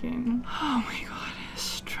talking. Oh my god, it's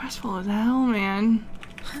stressful as hell, man.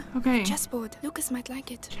 Okay. Chessboard. Lucas might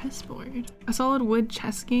like it. Chessboard. A solid wood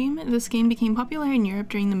chess game. This game became popular in Europe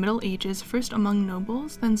during the Middle Ages, first among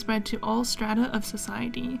nobles, then spread to all strata of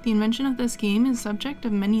society. The invention of this game is subject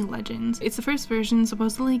of many legends. Its first version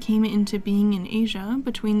supposedly came into being in Asia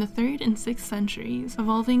between the 3rd and 6th centuries,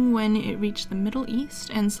 evolving when it reached the Middle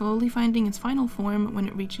East and slowly finding its final form when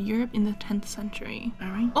it reached Europe in the 10th century.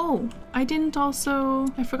 Alright. Oh, I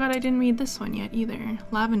forgot I didn't read this one yet either.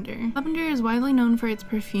 Lavender. Lavender is widely known for its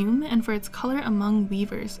perfume and for its color among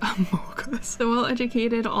weavers. Mochas. The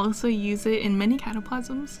well-educated also use it in many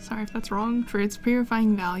cataplasms, sorry if that's wrong, for its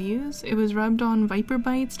purifying values. It was rubbed on viper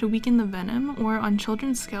bites to weaken the venom or on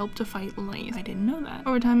children's scalp to fight lice. I didn't know that.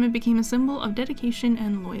 Over time it became a symbol of dedication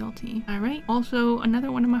and loyalty. Alright, also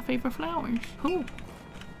another one of my favorite flowers. Cool.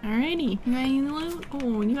 Alrighty, you got any loot?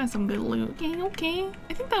 Oh, you got some good loot. Okay, okay.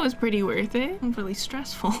 I think that was pretty worth it. Not really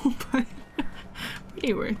stressful, but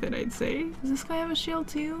pretty worth it, I'd say. Does this guy have a shield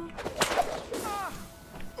too?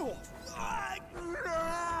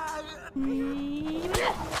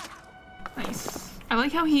 Nice. I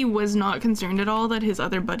like how he was not concerned at all that his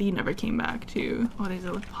other buddy never came back too. Oh, there's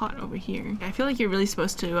a pot over here. I feel like you're really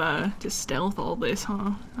supposed to stealth all this,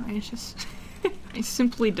 huh? I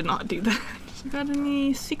simply did not do that. Got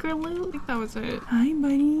any secret loot? I think that was it. Hi,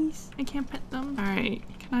 buddies. I can't pet them. All right,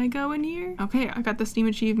 can I go in here? Okay, I got the Steam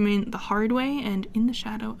achievement the hard way and in the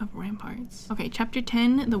shadow of Ramparts. Okay, chapter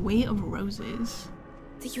 10, The Way of Roses.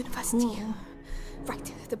 The university. Cool.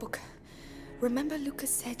 Right, the book. Remember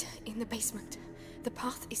Lucas said in the basement, the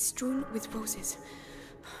path is strewn with roses.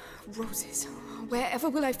 Roses. Wherever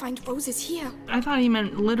will I find roses here? I thought he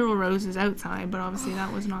meant literal roses outside, but obviously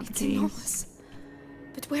that was not the case. Enormous.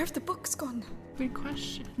 But where have the books gone? Good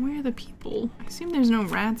question. Where are the people? I assume there's no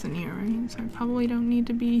rats in here, right? So I probably don't need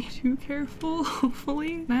to be too careful,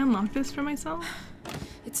 hopefully. Can I unlock this for myself?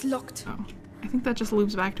 It's locked. Oh, I think that just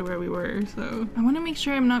loops back to where we were, so. I want to make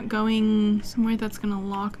sure I'm not going somewhere that's gonna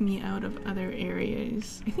lock me out of other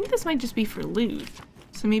areas. I think this might just be for loot.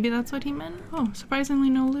 So maybe that's what he meant? Oh, surprisingly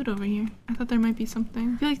no loot over here. I thought there might be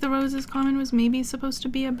something. I feel like the roses comment was maybe supposed to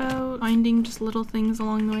be about finding just little things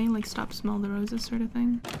along the way, like stop, smell the roses sort of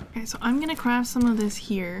thing. Okay, so I'm gonna craft some of this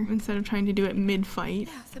here instead of trying to do it mid-fight.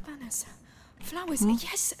 Yeah, the banners. Flowers.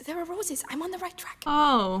 Yes, there are roses. I'm on the right track.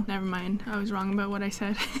 Oh, never mind. I was wrong about what I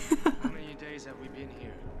said. How many days have we been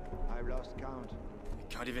here? I've lost count. We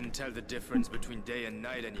can't even tell the difference between day and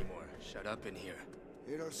night anymore. Shut up in here.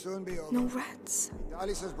 It'll soon be over. No rats.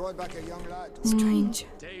 Alice has brought back a young lad. Strange.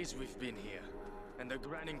 Days we've been here, and the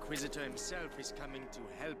Grand Inquisitor himself is coming to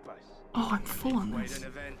help us. Oh, I'm full on Quite this. an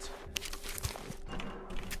event.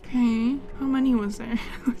 Okay, how many was there?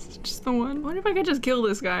 Was it just the one? What if I could just kill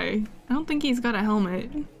this guy? I don't think he's got a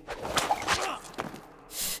helmet.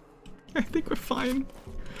 I think we're fine.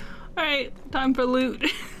 Alright, time for loot.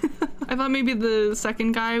 I thought maybe the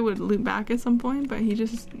second guy would loot back at some point, but he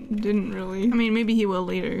just didn't really. I mean, maybe he will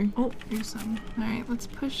later. Oh, here's some. Alright, let's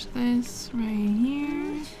push this right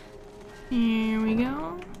here. Here we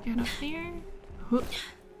go. Get up there.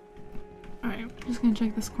 Alright, I'm just gonna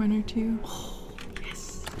check this corner too. Oh,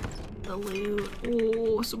 yes. The loot.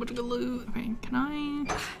 Oh, so much good loot. Okay, can I?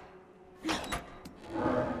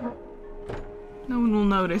 No one will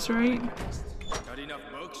notice, right? Not enough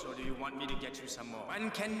books, or do you want me to get you some more?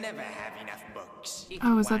 One can never have enough books.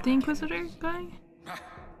 Oh, is that the Inquisitor guy?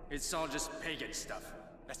 It's all just pagan stuff.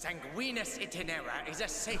 The Sanguinus Itinera is a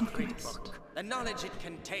sacred book. The knowledge it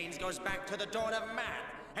contains goes back to the dawn of man,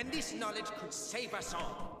 and this knowledge could save us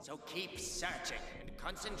all. So keep searching and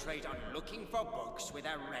concentrate on looking for books with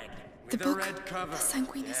a red. The book, red cover. the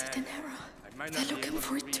Sanguinus Itinera. I'd They're looking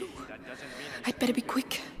for it too. I'd better be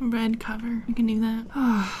quick. Red cover. I can do that.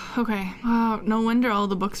 Oh, okay. Oh, no wonder all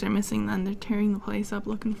the books are missing then. They're tearing the place up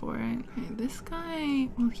looking for it. Okay, this guy,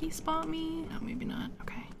 will he spot me? No, maybe not.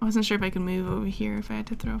 Okay. I wasn't sure if I could move over here if I had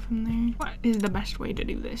to throw from there. What is the best way to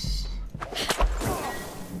do this?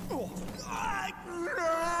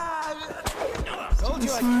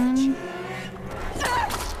 This one.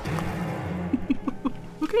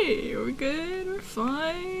 Okay, we're good, we're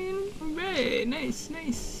fine. Alright, nice,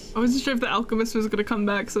 nice. I wasn't sure if the alchemist was gonna come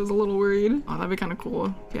back, so I was a little worried. Oh, that'd be kind of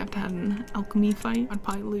cool if you have to have an alchemy fight. I'd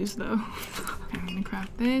probably lose though. Okay, I'm gonna grab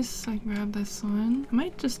this, I grab this one. I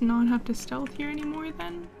might just not have to stealth here anymore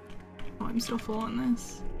then. Oh, I'm still full on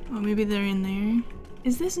this. Oh, maybe they're in there.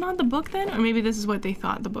 Is this not the book then? Or maybe this is what they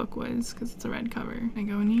thought the book was, because it's a red cover. Can I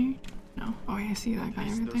go in here? No. Oh, yeah, I see that guy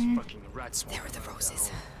over there. There are the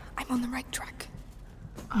roses. I'm on the right track.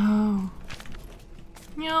 Oh.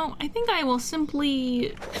 You know, I think I will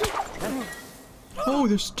simply... Oh,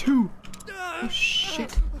 there's two. Oh,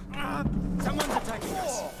 shit. Someone's attacking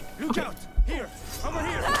us. Look out! Here! Over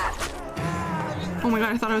here! Oh my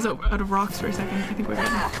god, I thought I was out of rocks for a second. I think we're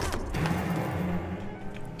good.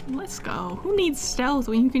 Let's go. Who needs stealth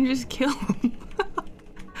when you can just kill them?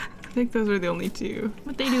 I think those were the only two.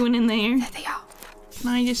 What they doing in there? There they are. Can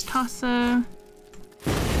I just toss a...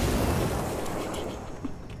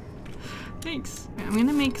 Thanks. Okay, I'm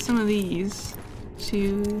gonna make some of these.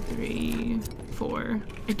 2, 3, 4.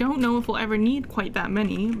 I don't know if we'll ever need quite that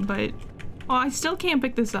many, but... Oh, I still can't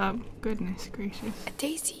pick this up. Goodness gracious.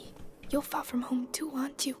 Daisy, you're far from home too,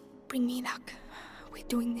 aren't you? Bring me luck. We're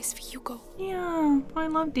doing this for Hugo. Yeah, I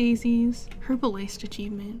love daisies. Herbalist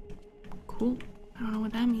achievement. Cool. I don't know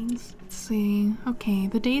what that means. Let's see. Okay,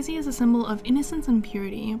 the daisy is a symbol of innocence and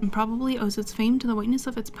purity, and probably owes its fame to the whiteness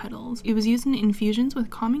of its petals. It was used in infusions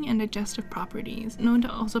with calming and digestive properties, known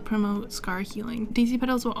to also promote scar healing. Daisy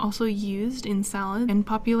petals were also used in salads and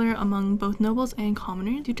popular among both nobles and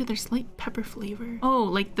commoners due to their slight pepper flavor. Oh,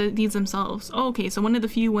 like these themselves. Oh, okay, so one of the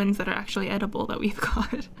few ones that are actually edible that we've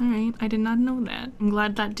got. Alright, I did not know that. I'm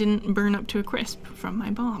glad that didn't burn up to a crisp from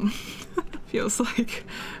my bomb. Feels like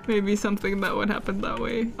maybe something that would happen that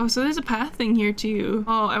way. Oh, so there's a path thing here too.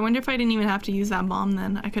 Oh, I wonder if I didn't even have to use that bomb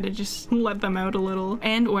then. I could have just let them out a little.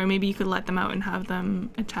 And or maybe you could let them out and have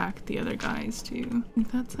them attack the other guys too. I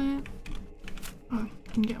think that's it. Oh, I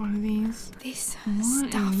can get one of these. This what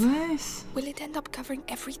stuff. Is this? Will it end up covering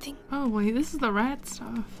everything? Oh wait, this is the rat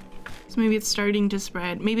stuff. So maybe it's starting to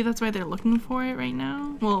spread. Maybe that's why they're looking for it right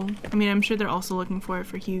now. Well, I mean, I'm sure they're also looking for it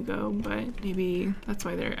for Hugo, but maybe that's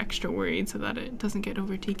why they're extra worried so that it doesn't get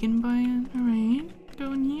overtaken by it. All right,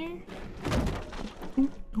 go in here. Oh,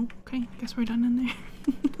 okay, guess we're done in there.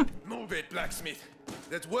 Move it, blacksmith.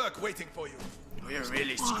 There's work waiting for you. We're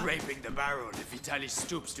really scraping the barrel if Vitalis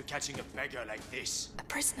stoops to catching a beggar like this. A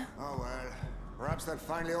prisoner. Oh well, perhaps they'll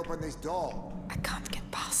finally open this door. I can't get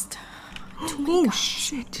past. Oh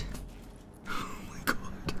shit. Oh my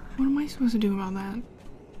god. What am I supposed to do about that?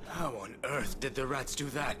 How on earth did the rats do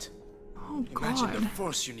that? Oh Imagine god. the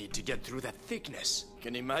force you need to get through that thickness.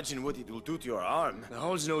 Can imagine what it will do to your arm. The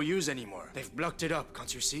hole's no use anymore. They've blocked it up,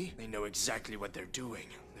 can't you see? They know exactly what they're doing,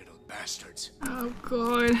 little bastards. Oh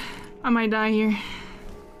god. I might die here.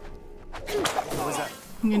 What was that?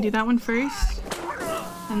 I'm gonna do that one first.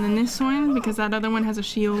 And then this one, because that other one has a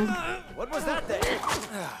shield. What was that then?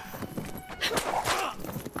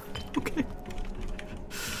 Okay.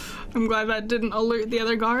 I'm glad that didn't alert the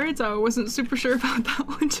other guards. I wasn't super sure about that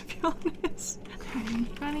one, to be honest. Okay,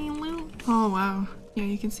 got any loot? Oh wow. Yeah,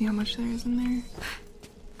 you can see how much there is in there.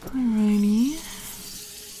 Alrighty.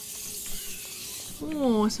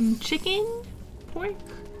 Oh, some chicken? Pork?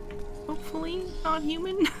 Hopefully not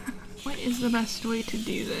human. What is the best way to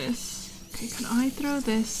do this? Okay, can I throw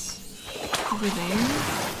this over there?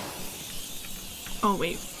 Oh,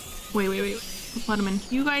 wait. Wait. Let him in.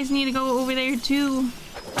 You guys need to go over there too.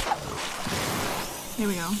 There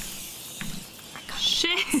we go.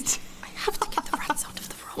 Shit! I have to get the rats out of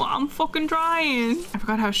the room. Well, I'm fucking trying. I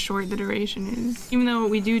forgot how short the duration is. Even though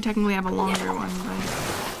we do technically have a longer one, but...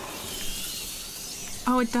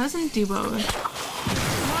 Oh, it doesn't do both.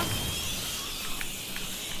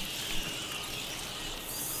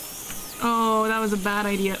 Oh, that was a bad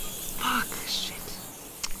idea. Fuck, shit.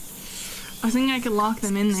 I was thinking I could lock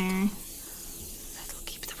them in there. That'll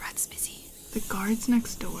keep the rats busy. The guards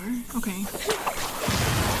next door? Okay.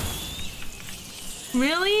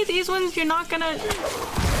 Really? These ones you're not gonna...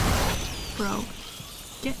 Bro,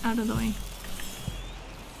 get out of the way.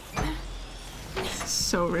 This is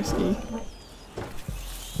so risky.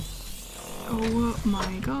 Oh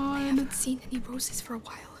my god. I haven't seen any roses for a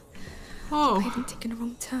while. Oh. I haven't taken a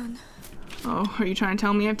wrong turn. Oh, are you trying to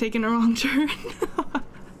tell me I've taken a wrong turn?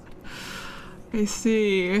 I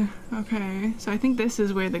see. Okay, so I think this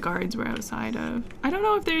is where the guards were outside of. I don't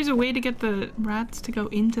know if there's a way to get the rats to go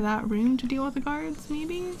into that room to deal with the guards,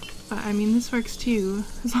 maybe? But I mean, this works too,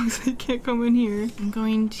 as long as they can't come in here. I'm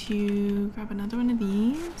going to grab another one of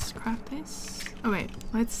these, craft this. Oh wait,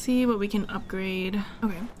 let's see what we can upgrade.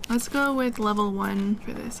 Okay, let's go with level 1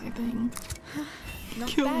 for this, I think. Not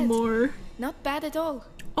Kill bad. more. Not bad at all.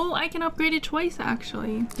 Oh, I can upgrade it twice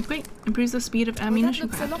actually. Wait, improves the speed of ammunition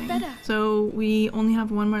that looks crafting. a lot better. So we only have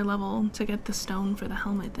one more level to get the stone for the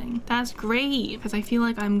helmet thing. That's great, because I feel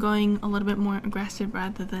like I'm going a little bit more aggressive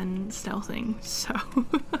rather than stealthing. So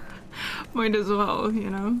might as well, you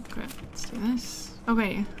know? Okay, let's do this.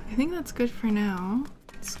 Okay, I think that's good for now.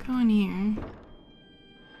 Let's go in here.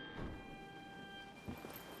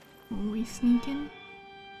 Oh, we sneak in?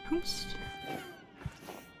 Host?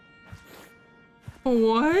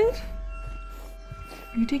 What?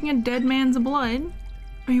 Are you taking a dead man's blood?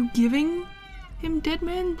 Are you giving him dead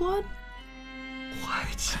man blood?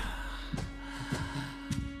 What?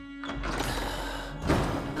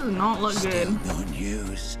 Does not look good. No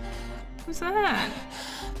news. Who's that?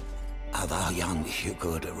 Of our young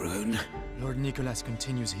Hugo de Rune. Lord Nicholas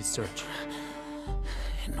continues his search.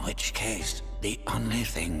 In which case, the only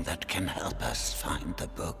thing that can help us find the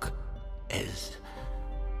book is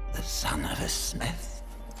the son of a smith.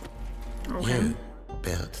 Okay. You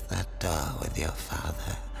built that door with your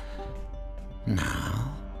father.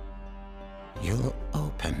 Now, you'll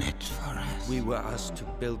open it for us. We were asked to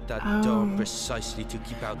build that door precisely to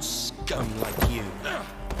keep out scum like you.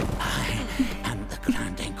 I am the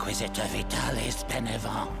Grand Inquisitor Vitalis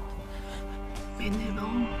Benevent.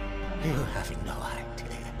 Benevent? You have no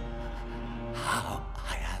idea how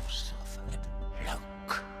I have suffered.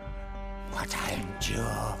 Look, what I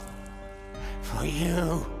endure for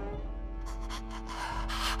you.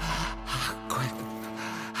 Quick.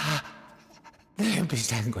 Be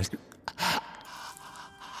sanguine.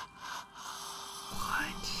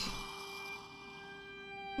 What?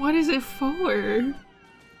 What is it for?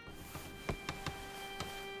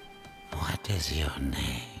 What is your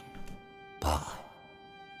name, boy?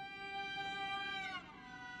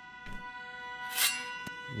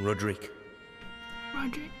 Roderick.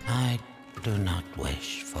 Roderick? I do not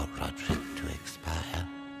wish for Roderick to expire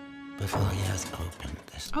before he has opened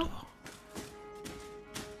this door.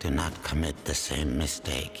 Do not commit the same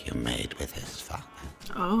mistake you made with his father.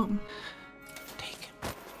 Oh. Take him.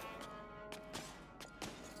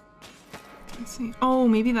 Let's see. Oh,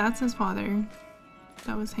 maybe that's his father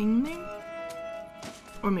that was hanging there?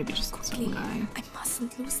 Or maybe just some guy. I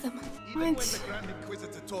mustn't lose them. Even when the Grand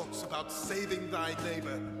Inquisitor talks about saving thy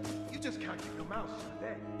neighbor, you just can't keep your mouth shut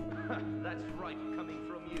there. That's right, coming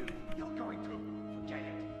from you. You're going to forget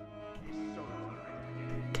it. It's so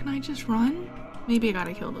Can I just run? Maybe I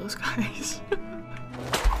gotta kill those guys.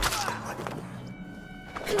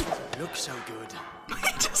 Looks so good.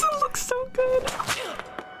 It doesn't look so good.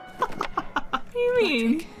 What do you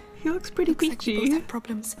mean? He looks pretty peachy. Like we both have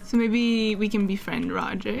problems. So maybe we can befriend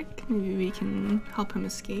Roderick. Maybe we can help him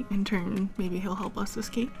escape. In turn, maybe he'll help us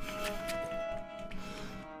escape.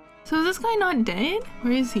 So is this guy not dead?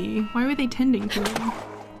 Where is he? Why were they tending to him?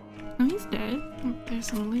 No, he's dead. Oh, there's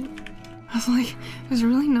some loot. I was like, there's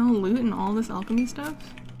really no loot in all this alchemy stuff?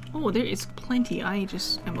 Oh, there is plenty. I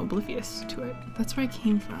just am oblivious to it. That's where I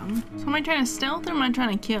came from. So am I trying to stealth or am I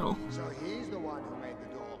trying to kill? So he's the one who made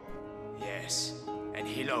the door. Yes, and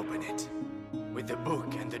he'll open it. With the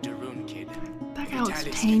book and the de Rune kid. That guy looks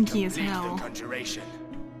Vitalis can tanky as complete hell. the conjuration.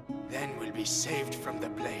 Then we'll be saved from the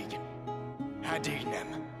plague.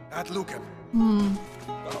 Hadignem. At Lucan.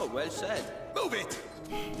 Oh, well said. Move it!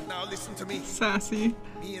 Now listen to me. Sassy.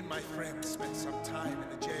 Me and my friends spent some time in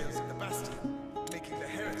the jails in the Bastion, making the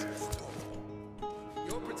heretics talk.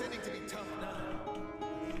 You're pretending to be tough now.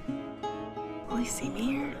 Will he see me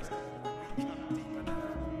here?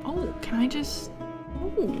 Oh, can I just...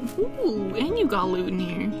 Ooh, and you got loot in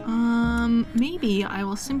here. Maybe I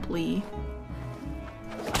will simply...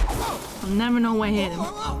 I'll never know what hit him.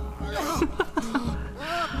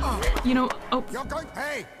 You know, You're going,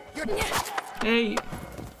 hey! Hey.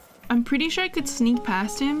 I'm pretty sure I could sneak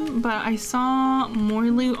past him, but I saw more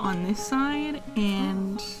loot on this side,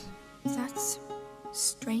 and... That's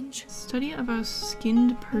strange. Study of a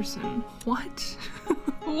skinned person. What?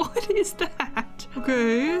 What is that?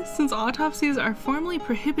 Okay, since autopsies are formally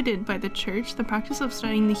prohibited by the church, the practice of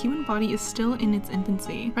studying the human body is still in its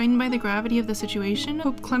infancy. Frightened by the gravity of the situation,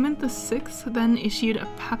 Pope Clement VI then issued a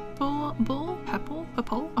papal bull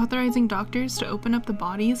authorizing doctors to open up the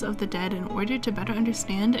bodies of the dead in order to better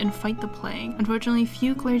understand and fight the plague. Unfortunately,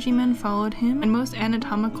 few clergymen followed him, and most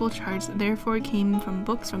anatomical charts therefore came from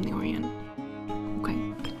books from the Orient.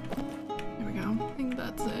 Okay, there we go. I think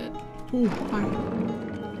that's it. Oh, fine.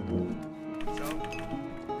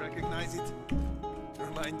 Recognize it?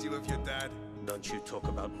 Remind you of your dad? Don't you talk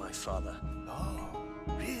about my father. Oh,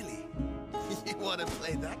 really? You want to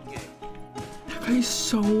play that game? That guy's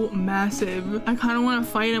so massive. I kind of want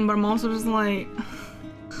to fight him, but I'm also just like,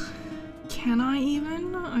 can I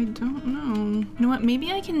even? I don't know. You know what?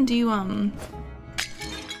 Maybe I can do,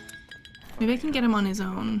 maybe I can get him on his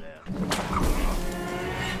own.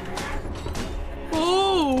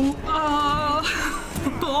 Oh!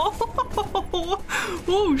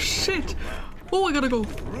 Oh shit! Oh, I gotta go.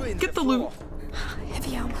 Get the loot.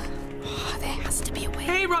 Heavy armor. Oh, there has to be a way.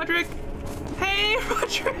 Hey, Roderick! Hey,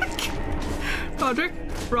 Roderick!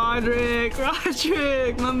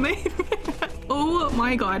 Roderick, my main man. Oh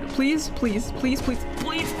my god, please. What?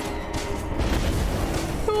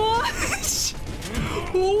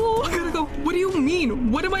 Oh, I gotta go. What do you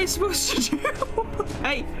mean? What am I supposed to do?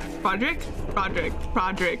 Hey, Roderick,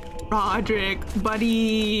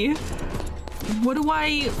 buddy. What do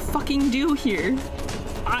I fucking do here?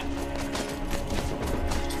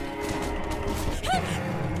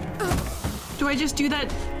 Do I just do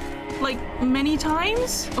that like many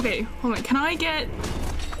times? Okay, hold on. Can I get?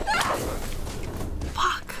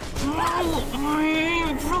 Fuck! Oh,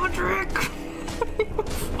 Roderick!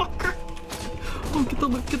 Fucker! Oh,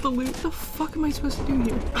 get the loot. What the fuck am I supposed to do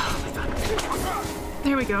here? Oh my god.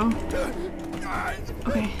 There we go.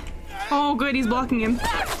 Okay. Oh, good. He's blocking him.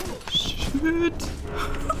 Shit.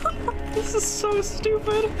 This is so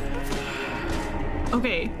stupid.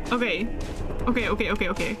 Okay.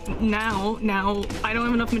 Now, I don't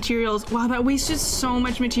have enough materials. Wow, that wasted so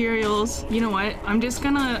much materials. You know what? I'm just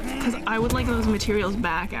gonna, cause I would like those materials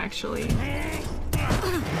back, actually.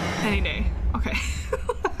 Any day. Okay.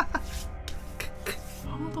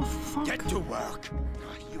 What the fuck? Get to work.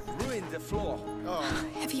 You've ruined the floor. Oh.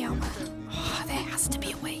 Heavy armor. Oh, there has to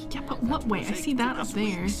be a way. Yeah, but what way? I see that up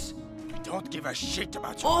there. Don't give a shit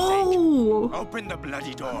about your fate. Open the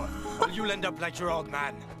bloody door, or you'll end up like your old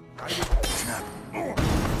man.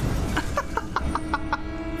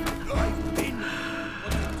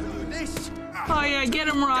 Oh yeah, get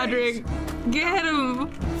him, Roderick. Get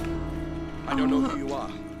him. I don't know who you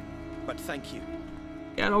are, but thank you.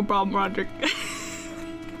 Yeah, no problem, Roderick.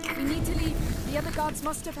 We need to leave. The other guards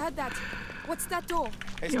must have had that. What's that door?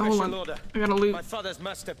 A special order. I gotta loot. My father's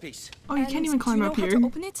masterpiece. Oh, you can't even climb up here. Do you know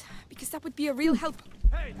how to open it? Because that would be a real help.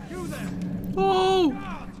 Hey, you there! Oh!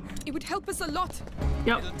 It would help us a lot.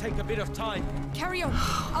 Yep. It'll take a bit of time. Carry on.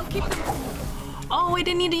 I'll keep them. Oh, I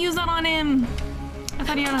didn't need to use that on him. I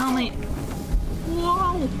thought he had a helmet.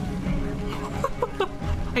 Whoa!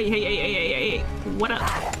 Hey! What up?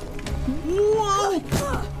 Whoa!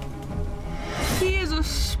 He is a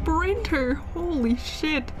sprinter. Holy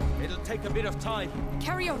shit. It'll take a bit of time.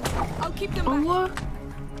 Carry on. I'll keep them back. What?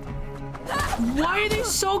 Why are they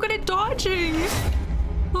so good at dodging?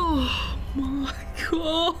 Oh my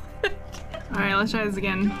god. Alright, let's try this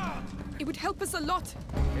again. It would help us a lot.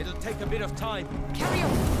 It'll take a bit of time. Carry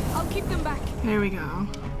on. I'll keep them back. There we go.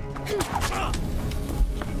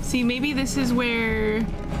 See, maybe this is where,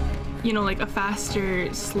 you know, like a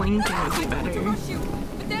faster sling thing would be better.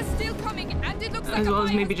 But they're still coming, and it looks like as well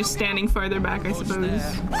as maybe just standing farther back, I suppose.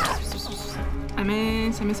 I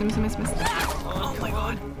miss. Oh my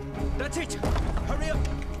god. That's it. Hurry up.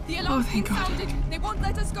 The alarm's been sounded. They won't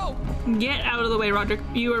let us go. Get out of the way, Roderick.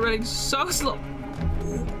 You are running so slow.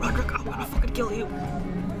 Ooh, Roderick, I'm gonna fucking kill you.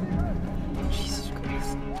 Jesus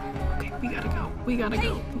Christ. Okay, we gotta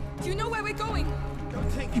go. Hey, do you know where we're going? Don't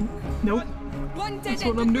think. Nope. One dead That's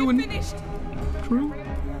end what I'm doing. Finished. True.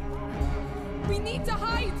 We need to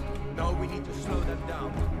hide. No, we need to slow them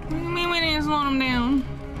down. What do you mean we need to slow them down?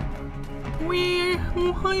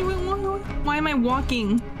 Why am I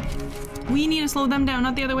walking? We need to slow them down,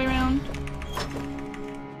 not the other way around.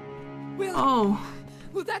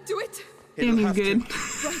 Will that do it? Damn, he's good.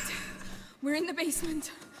 Right. We're in the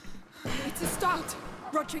basement. It's a start.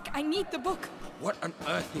 Roderick, I need the book. What on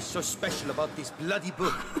earth is so special about this bloody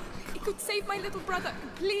book? It could save my little brother.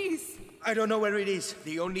 Please. I don't know where it is.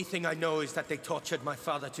 The only thing I know is that they tortured my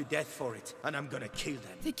father to death for it, and I'm gonna kill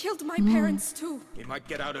them. They killed my parents too. We might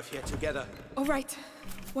get out of here together. All right.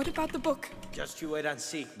 What about the book? Just you wait and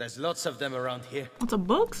see. There's lots of them around here. Lots of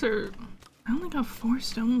books or? I only got 4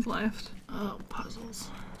 stones left. Oh, puzzles.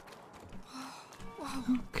 Wow.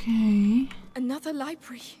 Okay. Another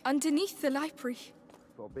library. Underneath the library.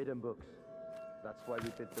 Forbidden books. That's why we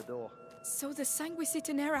fit the door. So the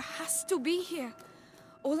Sanguisitanera has to be here.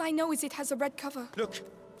 All I know is it has a red cover. Look!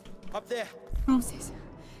 Up there! Moses.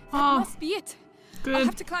 That must be it. Good. I'll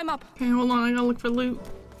have to climb up. Okay, hold on. I gotta look for loot.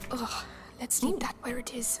 Ugh. Let's leave that where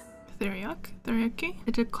it is. Teriyaki.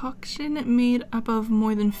 A decoction made up of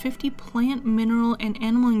more than 50 plant, mineral, and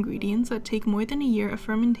animal ingredients that take more than a year of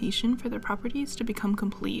fermentation for their properties to become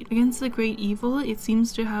complete. Against the great evil, it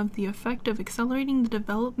seems to have the effect of accelerating the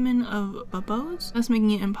development of babos, thus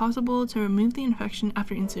making it impossible to remove the infection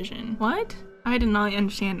after incision. What? I did not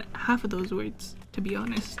understand half of those words, to be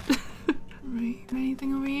honest. Right,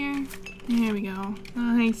 anything over here? There we go.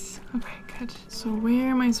 Nice. Okay, good. So where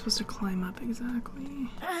am I supposed to climb up exactly?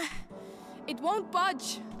 It won't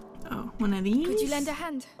budge. Oh, one of these? Could you lend a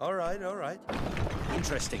hand? All right, all right.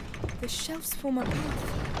 Interesting. The shelves form a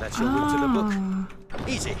path. That's your route to the book.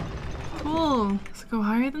 Easy. Cool. Let's go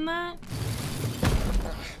higher than that.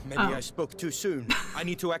 Maybe I spoke too soon. I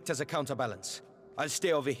need to act as a counterbalance. I'll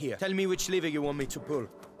stay over here. Tell me which lever you want me to pull.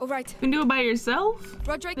 All right. You can do it by yourself?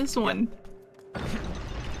 Roderick. This one.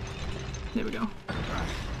 There we go.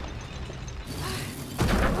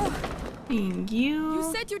 Thank you.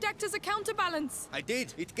 You said you'd act as a counterbalance. I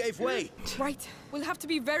did. It gave way. Right. We'll have to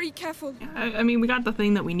be very careful. I mean, we got the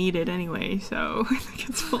thing that we needed anyway, so I think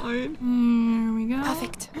it's fine. There we go.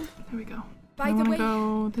 Perfect. There we go. By the way,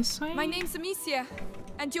 go this way. My name's Amicia,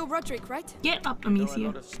 and you're Roderick, right? Get up, Amicia. Know a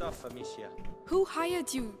lot of stuff, Amicia. Who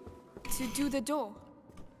hired you to do the door?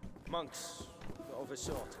 Monks of a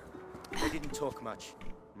sort. They didn't talk much.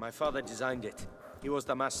 My father designed it. He was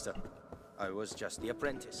the master. I was just the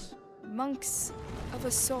apprentice. Monks of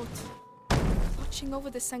a sort. Watching over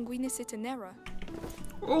the Sanguisitanera.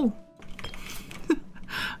 Oh!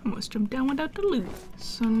 Almost jumped down without the loot.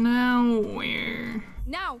 So now where?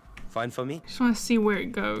 Now! Fine for me? Just want to see where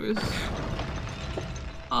it goes.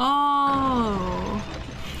 Oh!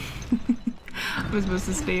 I was supposed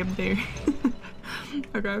to stay up there.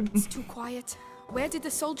 Okay. It's too quiet. Where did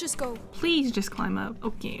the soldiers go? Please just climb up.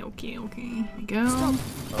 Okay, okay, okay. Here we go. Stop.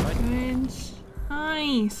 All right. Good.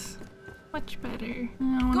 Nice. Much better.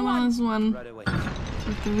 What Go about on. this one? Right away.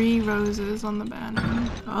 So 3 roses on the banner.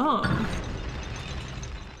 Oh.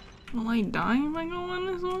 Will I die if I go on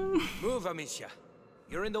this one? Move, Amicia.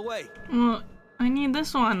 You're in the way. Well, I need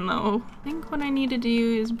this one though. I think what I need to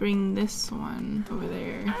do is bring this one over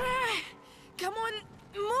there. Come on,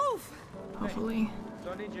 move! Hopefully. Hey,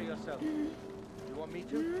 don't injure yourself. You want me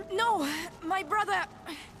to? No, my brother.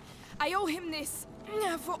 I owe him this.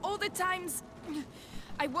 For all the times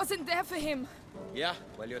I wasn't there for him. Yeah,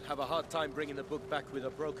 well, you'll have a hard time bringing the book back with a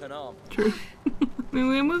broken arm. True. I mean,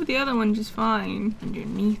 we moved the other one just fine.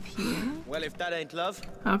 Underneath here. Well, if that ain't love,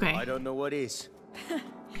 okay. I don't know what is.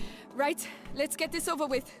 Right, let's get this over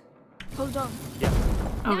with. Hold on. Yeah.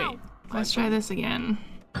 Okay, Now. let's try this again.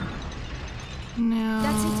 No.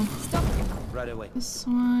 That's it. Stop. Right away. This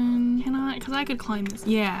one. Can I? Because I could climb this.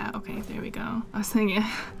 Yeah, okay, there we go. I was thinking,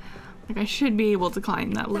 like, I should be able to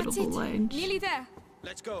climb that little ledge. Nearly there.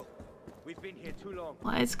 Let's go. We've been here too long.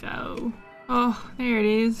 Let's go. Oh, there it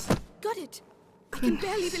is. Got it. I can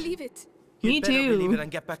barely believe it. Me You'd better too. believe it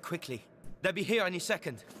and get back quickly. They'll be here any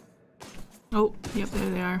second. Oh, yep, there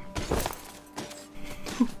they are.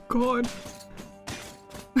 Oh, God.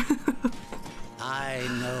 I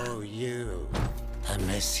know you,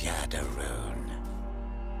 Amicia de Rune.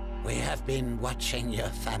 We have been watching your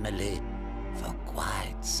family for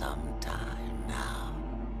quite some time now,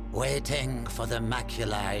 waiting for the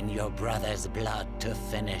macula in your brother's blood to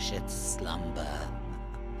finish its slumber.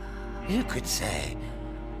 You could say,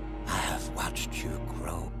 I have watched you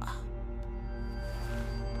grow up.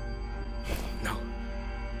 No,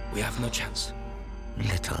 we have no chance.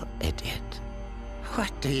 Little idiot.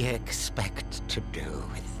 What do you expect to do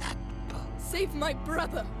with that book? Save my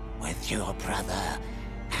brother. With your brother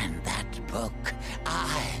and that book,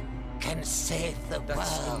 I can save the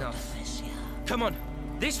That's world, enough. Amicia. Come on,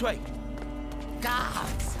 this way.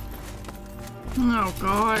 Guards! Oh,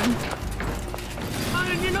 God. How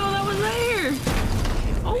did you know that was there?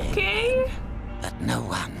 Okay. But no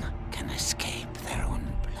one can escape their own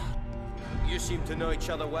blood. You seem to know each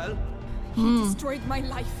other well. He destroyed my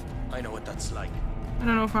life. I know what that's like. I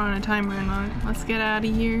don't know if we're on a timer or not. Let's get out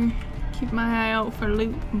of here. Keep my eye out for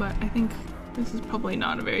loot, but I think this is probably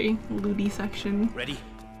not a very looty section. Ready?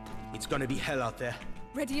 It's gonna be hell out there.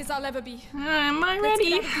 Ready as I'll ever be. Am I Let's ready?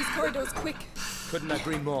 get out of these corridors quick. Couldn't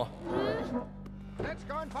agree more. Let's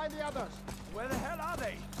go and find the others. Where the hell are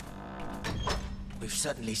they? We've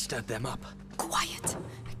certainly stirred them up. Quiet.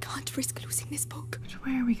 I can't risk losing this book. Which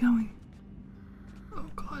way are we going? Oh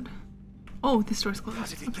god. Oh, this door's closed. How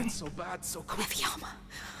did it get so bad so quick? Heavy armor.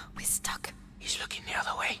 We're stuck. He's looking the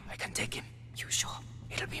other way. I can take him. You sure?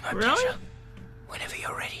 It'll be my Really? pleasure. Whenever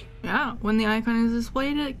you're ready. Yeah, when the icon is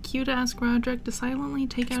displayed, cue to ask Roderick to silently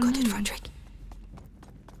take out an enemy. Roderick.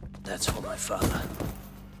 That's for my father.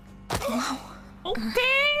 Wow.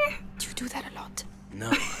 Okay. Do you do that a lot?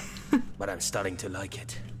 No, but I'm starting to like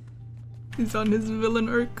it. He's on his villain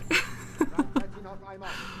arc.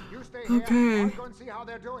 Okay. I'll go and see how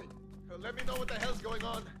they're doing. Let me know what the hell's going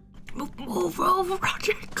on. Move over,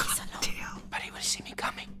 Roderick. But he will see me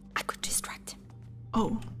coming. I could distract him.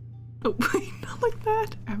 Oh. Oh, wait, not like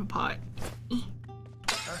that. I have a pot.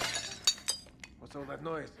 What's all that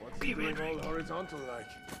noise? What's Okay, it doing right. all horizontal like?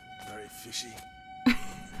 Very fishy.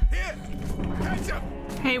 Here! Catch him!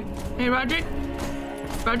 Hey, Roderick.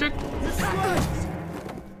 Roderick.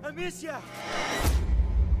 I miss ya!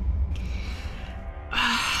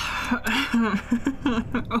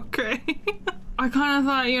 Okay. I kind of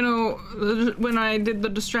thought, you know, when I did the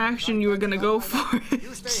distraction, you were gonna go for it.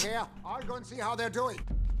 You stay here. I'll go and see how they're doing.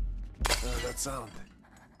 That sound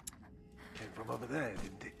came from over there,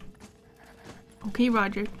 didn't it? Okay,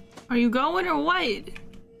 Roderick. Are you going or what?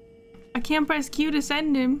 I can't press Q to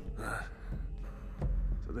send him.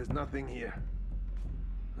 So there's nothing here.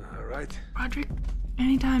 All right. Roderick,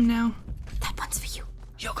 anytime now. That one's for you.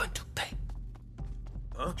 You're going to pay.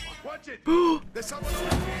 Huh? Watch it! There's someone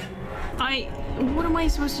over here! What am I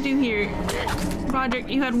supposed to do here? Roderick,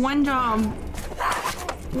 you had one job.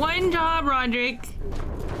 One job, Roderick.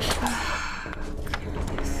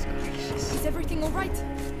 Is everything alright?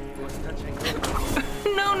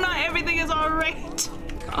 No, not everything is alright.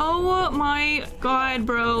 Oh my god,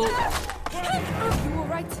 bro. You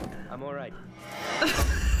alright? I'm alright.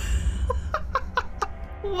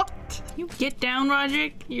 What? You get down,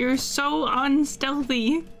 Roderick. You're so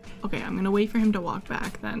unstealthy. Okay, I'm gonna wait for him to walk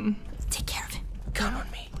back then. Take care of him. Come on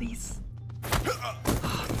me. Please.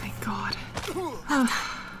 Oh, thank god.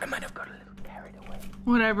 I might have got a little carried away.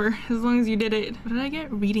 Whatever, as long as you did it. What did I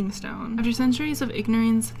get? Reading stone. After centuries of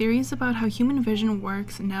ignorance, theories about how human vision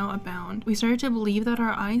works now abound. We started to believe that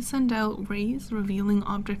our eyes send out rays revealing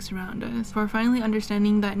objects around us. Before finally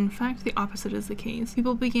understanding that in fact the opposite is the case,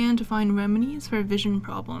 people began to find remedies for vision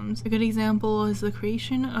problems. A good example is the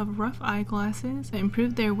creation of rough eyeglasses that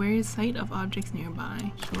improved their wearer's sight of objects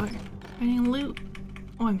nearby. Sure. Finding loot.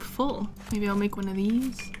 Oh, I'm full. Maybe I'll make one of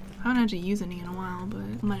these. I haven't had to use any in a while,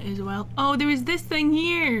 but might as well. Oh, there was this thing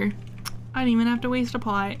here! I didn't even have to waste a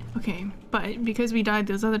pot. Okay, but because we died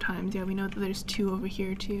those other times, yeah, we know that there's two over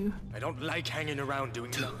here too. I don't like hanging around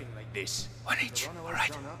doing nothing like this. One each,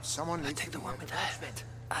 alright? Someone I'll take the one with the helmet.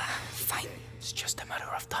 Fine. It's just a matter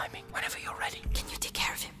of timing. Whenever you're ready. Can you take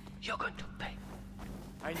care of him? You're going to pay.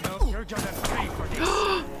 I know you're gonna pay for this.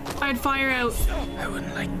 I had fire out. I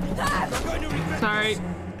wouldn't like... Sorry.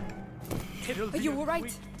 Are you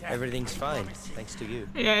alright? Everything's fine, thanks to you.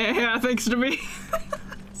 Yeah, thanks to me.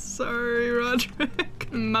 Sorry,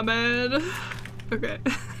 Roderick. My bad. Okay.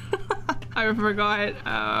 I forgot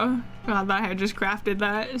that I had just crafted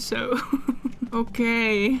that, so...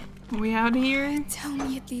 Okay. Are we out of here? Tell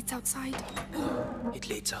me it leads outside. It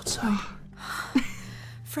leads outside.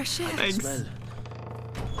 Fresh air. Thanks. Smell.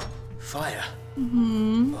 Fire.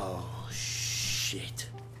 Mm-hmm. Oh, shit.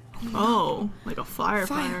 Oh, like a fire.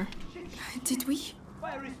 Did we?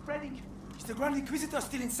 Fire is spreading. Is the Grand Inquisitor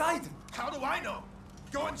still inside? How do I know?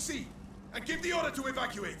 Go and see. And give the order to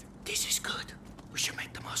evacuate. This is good. We should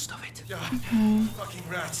make the most of it. Yeah. Fucking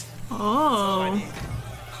rats. Oh.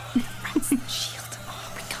 Rats and shield.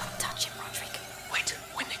 Oh, we can't touch him, Roderick. Wait,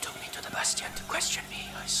 when they took me to the Bastion to question me,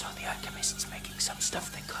 I saw the alchemists making some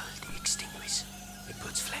stuff they called the Extinguish. It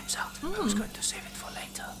puts flames out. I was going to save it for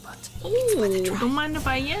later, but... Oh, don't mind if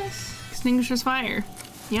I extinguishes fire.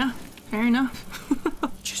 Yeah, fair enough.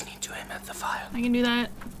 Just need to aim at the fire. I can do that.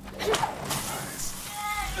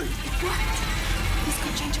 This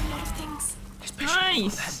could change a lot of things.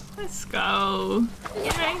 Nice! Let's go. Yay!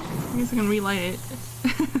 I guess I can relight it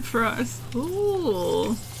for us.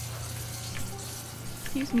 Ooh.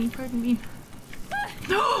 Excuse me, pardon me.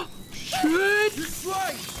 Oh! Shit!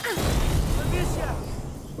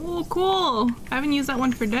 Oh, cool! I haven't used that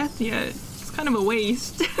one for death yet. It's kind of a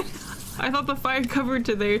waste. I thought the fire covered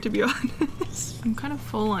to there, to be honest. I'm kind of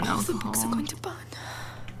full on alcohol. The books are going to burn.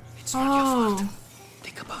 It's not your fault.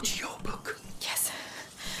 Think about your book. Yes.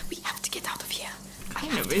 We have to get out of here.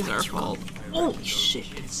 Kind of is our fault. Holy shit.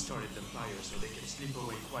 Started the fire so they can slip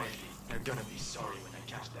away quietly. They're gonna be sorry when I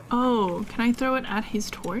catch them. Oh, can I throw it at his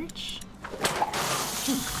torch?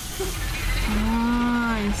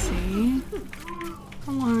 I see.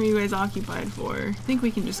 How long are you guys occupied for? I think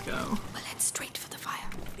we can just go. We'll head straight for the fire.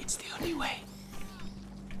 It's the only way.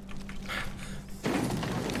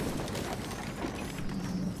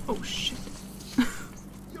 Oh shit.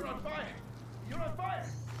 You're on fire! You're on fire!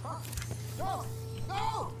 Huh? No!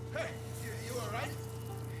 No! Hey, you alright?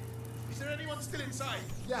 Is there anyone still inside?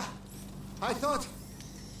 Yeah, I thought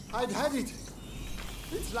I'd had it.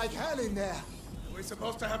 It's like hell in there. We're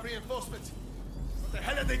supposed to have reinforcements. What the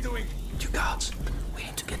hell are they doing? 2 guards. We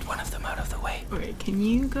need to get one of them out of the way. Wait, can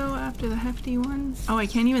you go after the hefty one? Oh, I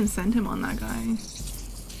can't even send him on that guy.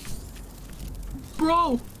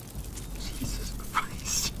 Bro! Jesus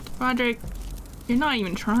Christ. Roderick, you're not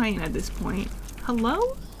even trying at this point.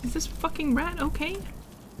 Hello? Is this fucking rat okay?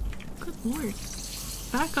 Good lord.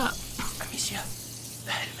 Back up. Amicia,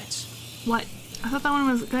 the helmets. What? I thought that one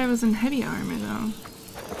was guy was in heavy armor though.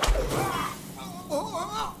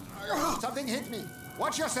 Something hit me.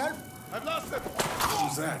 Watch yourself. I've lost them.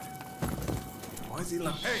 Who's that? Why is he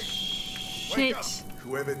like? Hey! Wake up!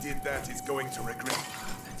 Whoever did that is going to regret.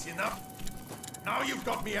 That's enough. Now you've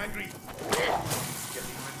got me angry. It's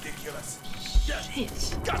getting ridiculous.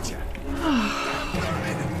 Shit. Gotcha.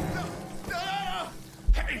 No.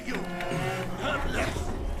 Hey, you.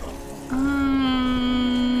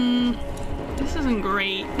 This isn't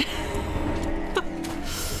great.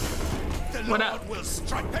 What up? Will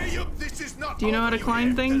strike. Hey, you. This is not. Do you know how to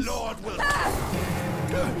climb things? The Lord will.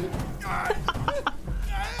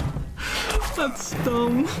 That's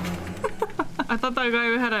dumb. I thought that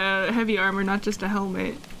guy had a heavy armor, not just a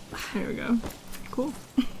helmet. There we go. Cool.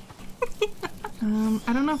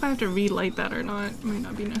 I don't know if I have to relight that or not. It might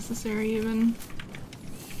not be necessary even.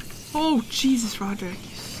 Oh, Jesus, Roderick.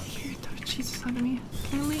 You scared the Jesus out of me.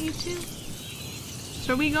 Can I let you too?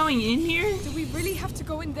 So are we going in here? Do we really have to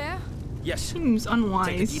go in there? Yes. Seems unwise.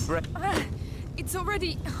 Take a deep breath. It's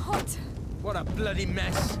already hot. What a bloody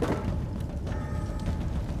mess.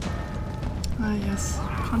 Ah, yes.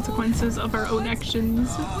 Consequences of our own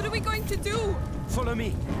actions. What are we going to do? Follow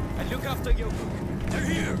me. I look after you. They're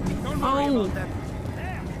here. Don't worry about them.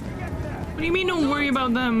 What do you mean don't worry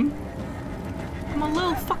about them? I'm a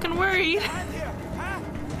little fucking worried.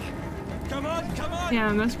 Come on.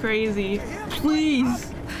 Damn, that's crazy.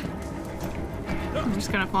 Please. I'm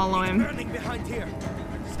just gonna follow him. Burning behind here.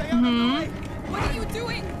 Stay out of the way. What are you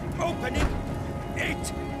doing? Opening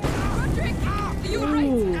it. Roderick, are you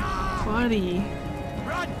Ooh, right? buddy.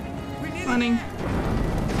 Run. We need Running.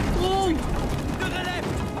 Whoa. to the left.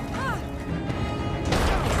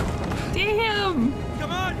 Damn.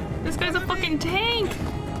 Come on. This guy's a fucking tank.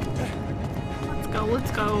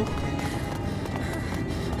 Let's go.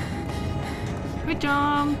 Good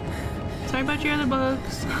job. Sorry about your other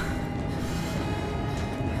bugs.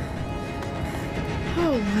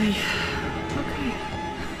 Oh my. Okay.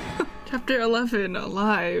 Chapter 11,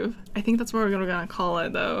 Alive. I think that's what we're gonna call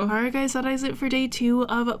it though. Alright guys, that is it for day 2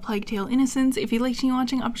 of Tale Innocence. If you liked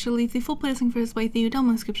watching, I'll be sure to leave the full playlisting for this playthrough down in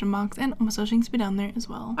the description box, and all my social links will be down there as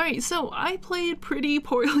well. Alright, so I played pretty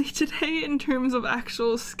poorly today in terms of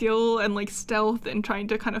actual skill and like stealth and trying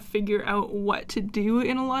to kind of figure out what to do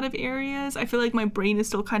in a lot of areas. I feel like my brain is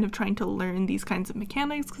still kind of trying to learn these kinds of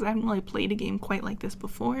mechanics because I haven't really played a game quite like this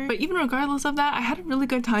before. But even regardless of that, I had a really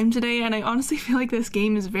good time today, and I honestly feel like this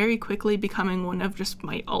game is very quickly becoming one of just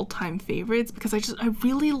my all-time favorites because I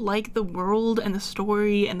really like the world and the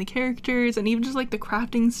story and the characters and even just like the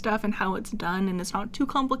crafting stuff and how it's done, and it's not too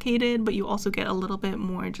complicated, but you also get a little bit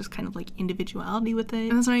more just kind of like individuality with it.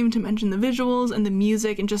 And that's not even to mention the visuals and the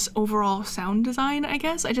music and just overall sound design, I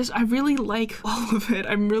guess. I really like all of it.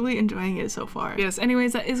 I'm really enjoying it so far. Yes,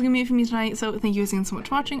 anyways, that is gonna be it for me tonight, so thank you guys again so much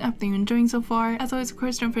for watching. I hope that you're enjoying so far. As always, of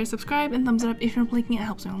course, don't forget to subscribe and thumbs it up if you're not liking it. It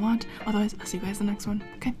helps me a lot. Otherwise, I'll see you guys in the next one.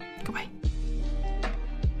 Okay, goodbye.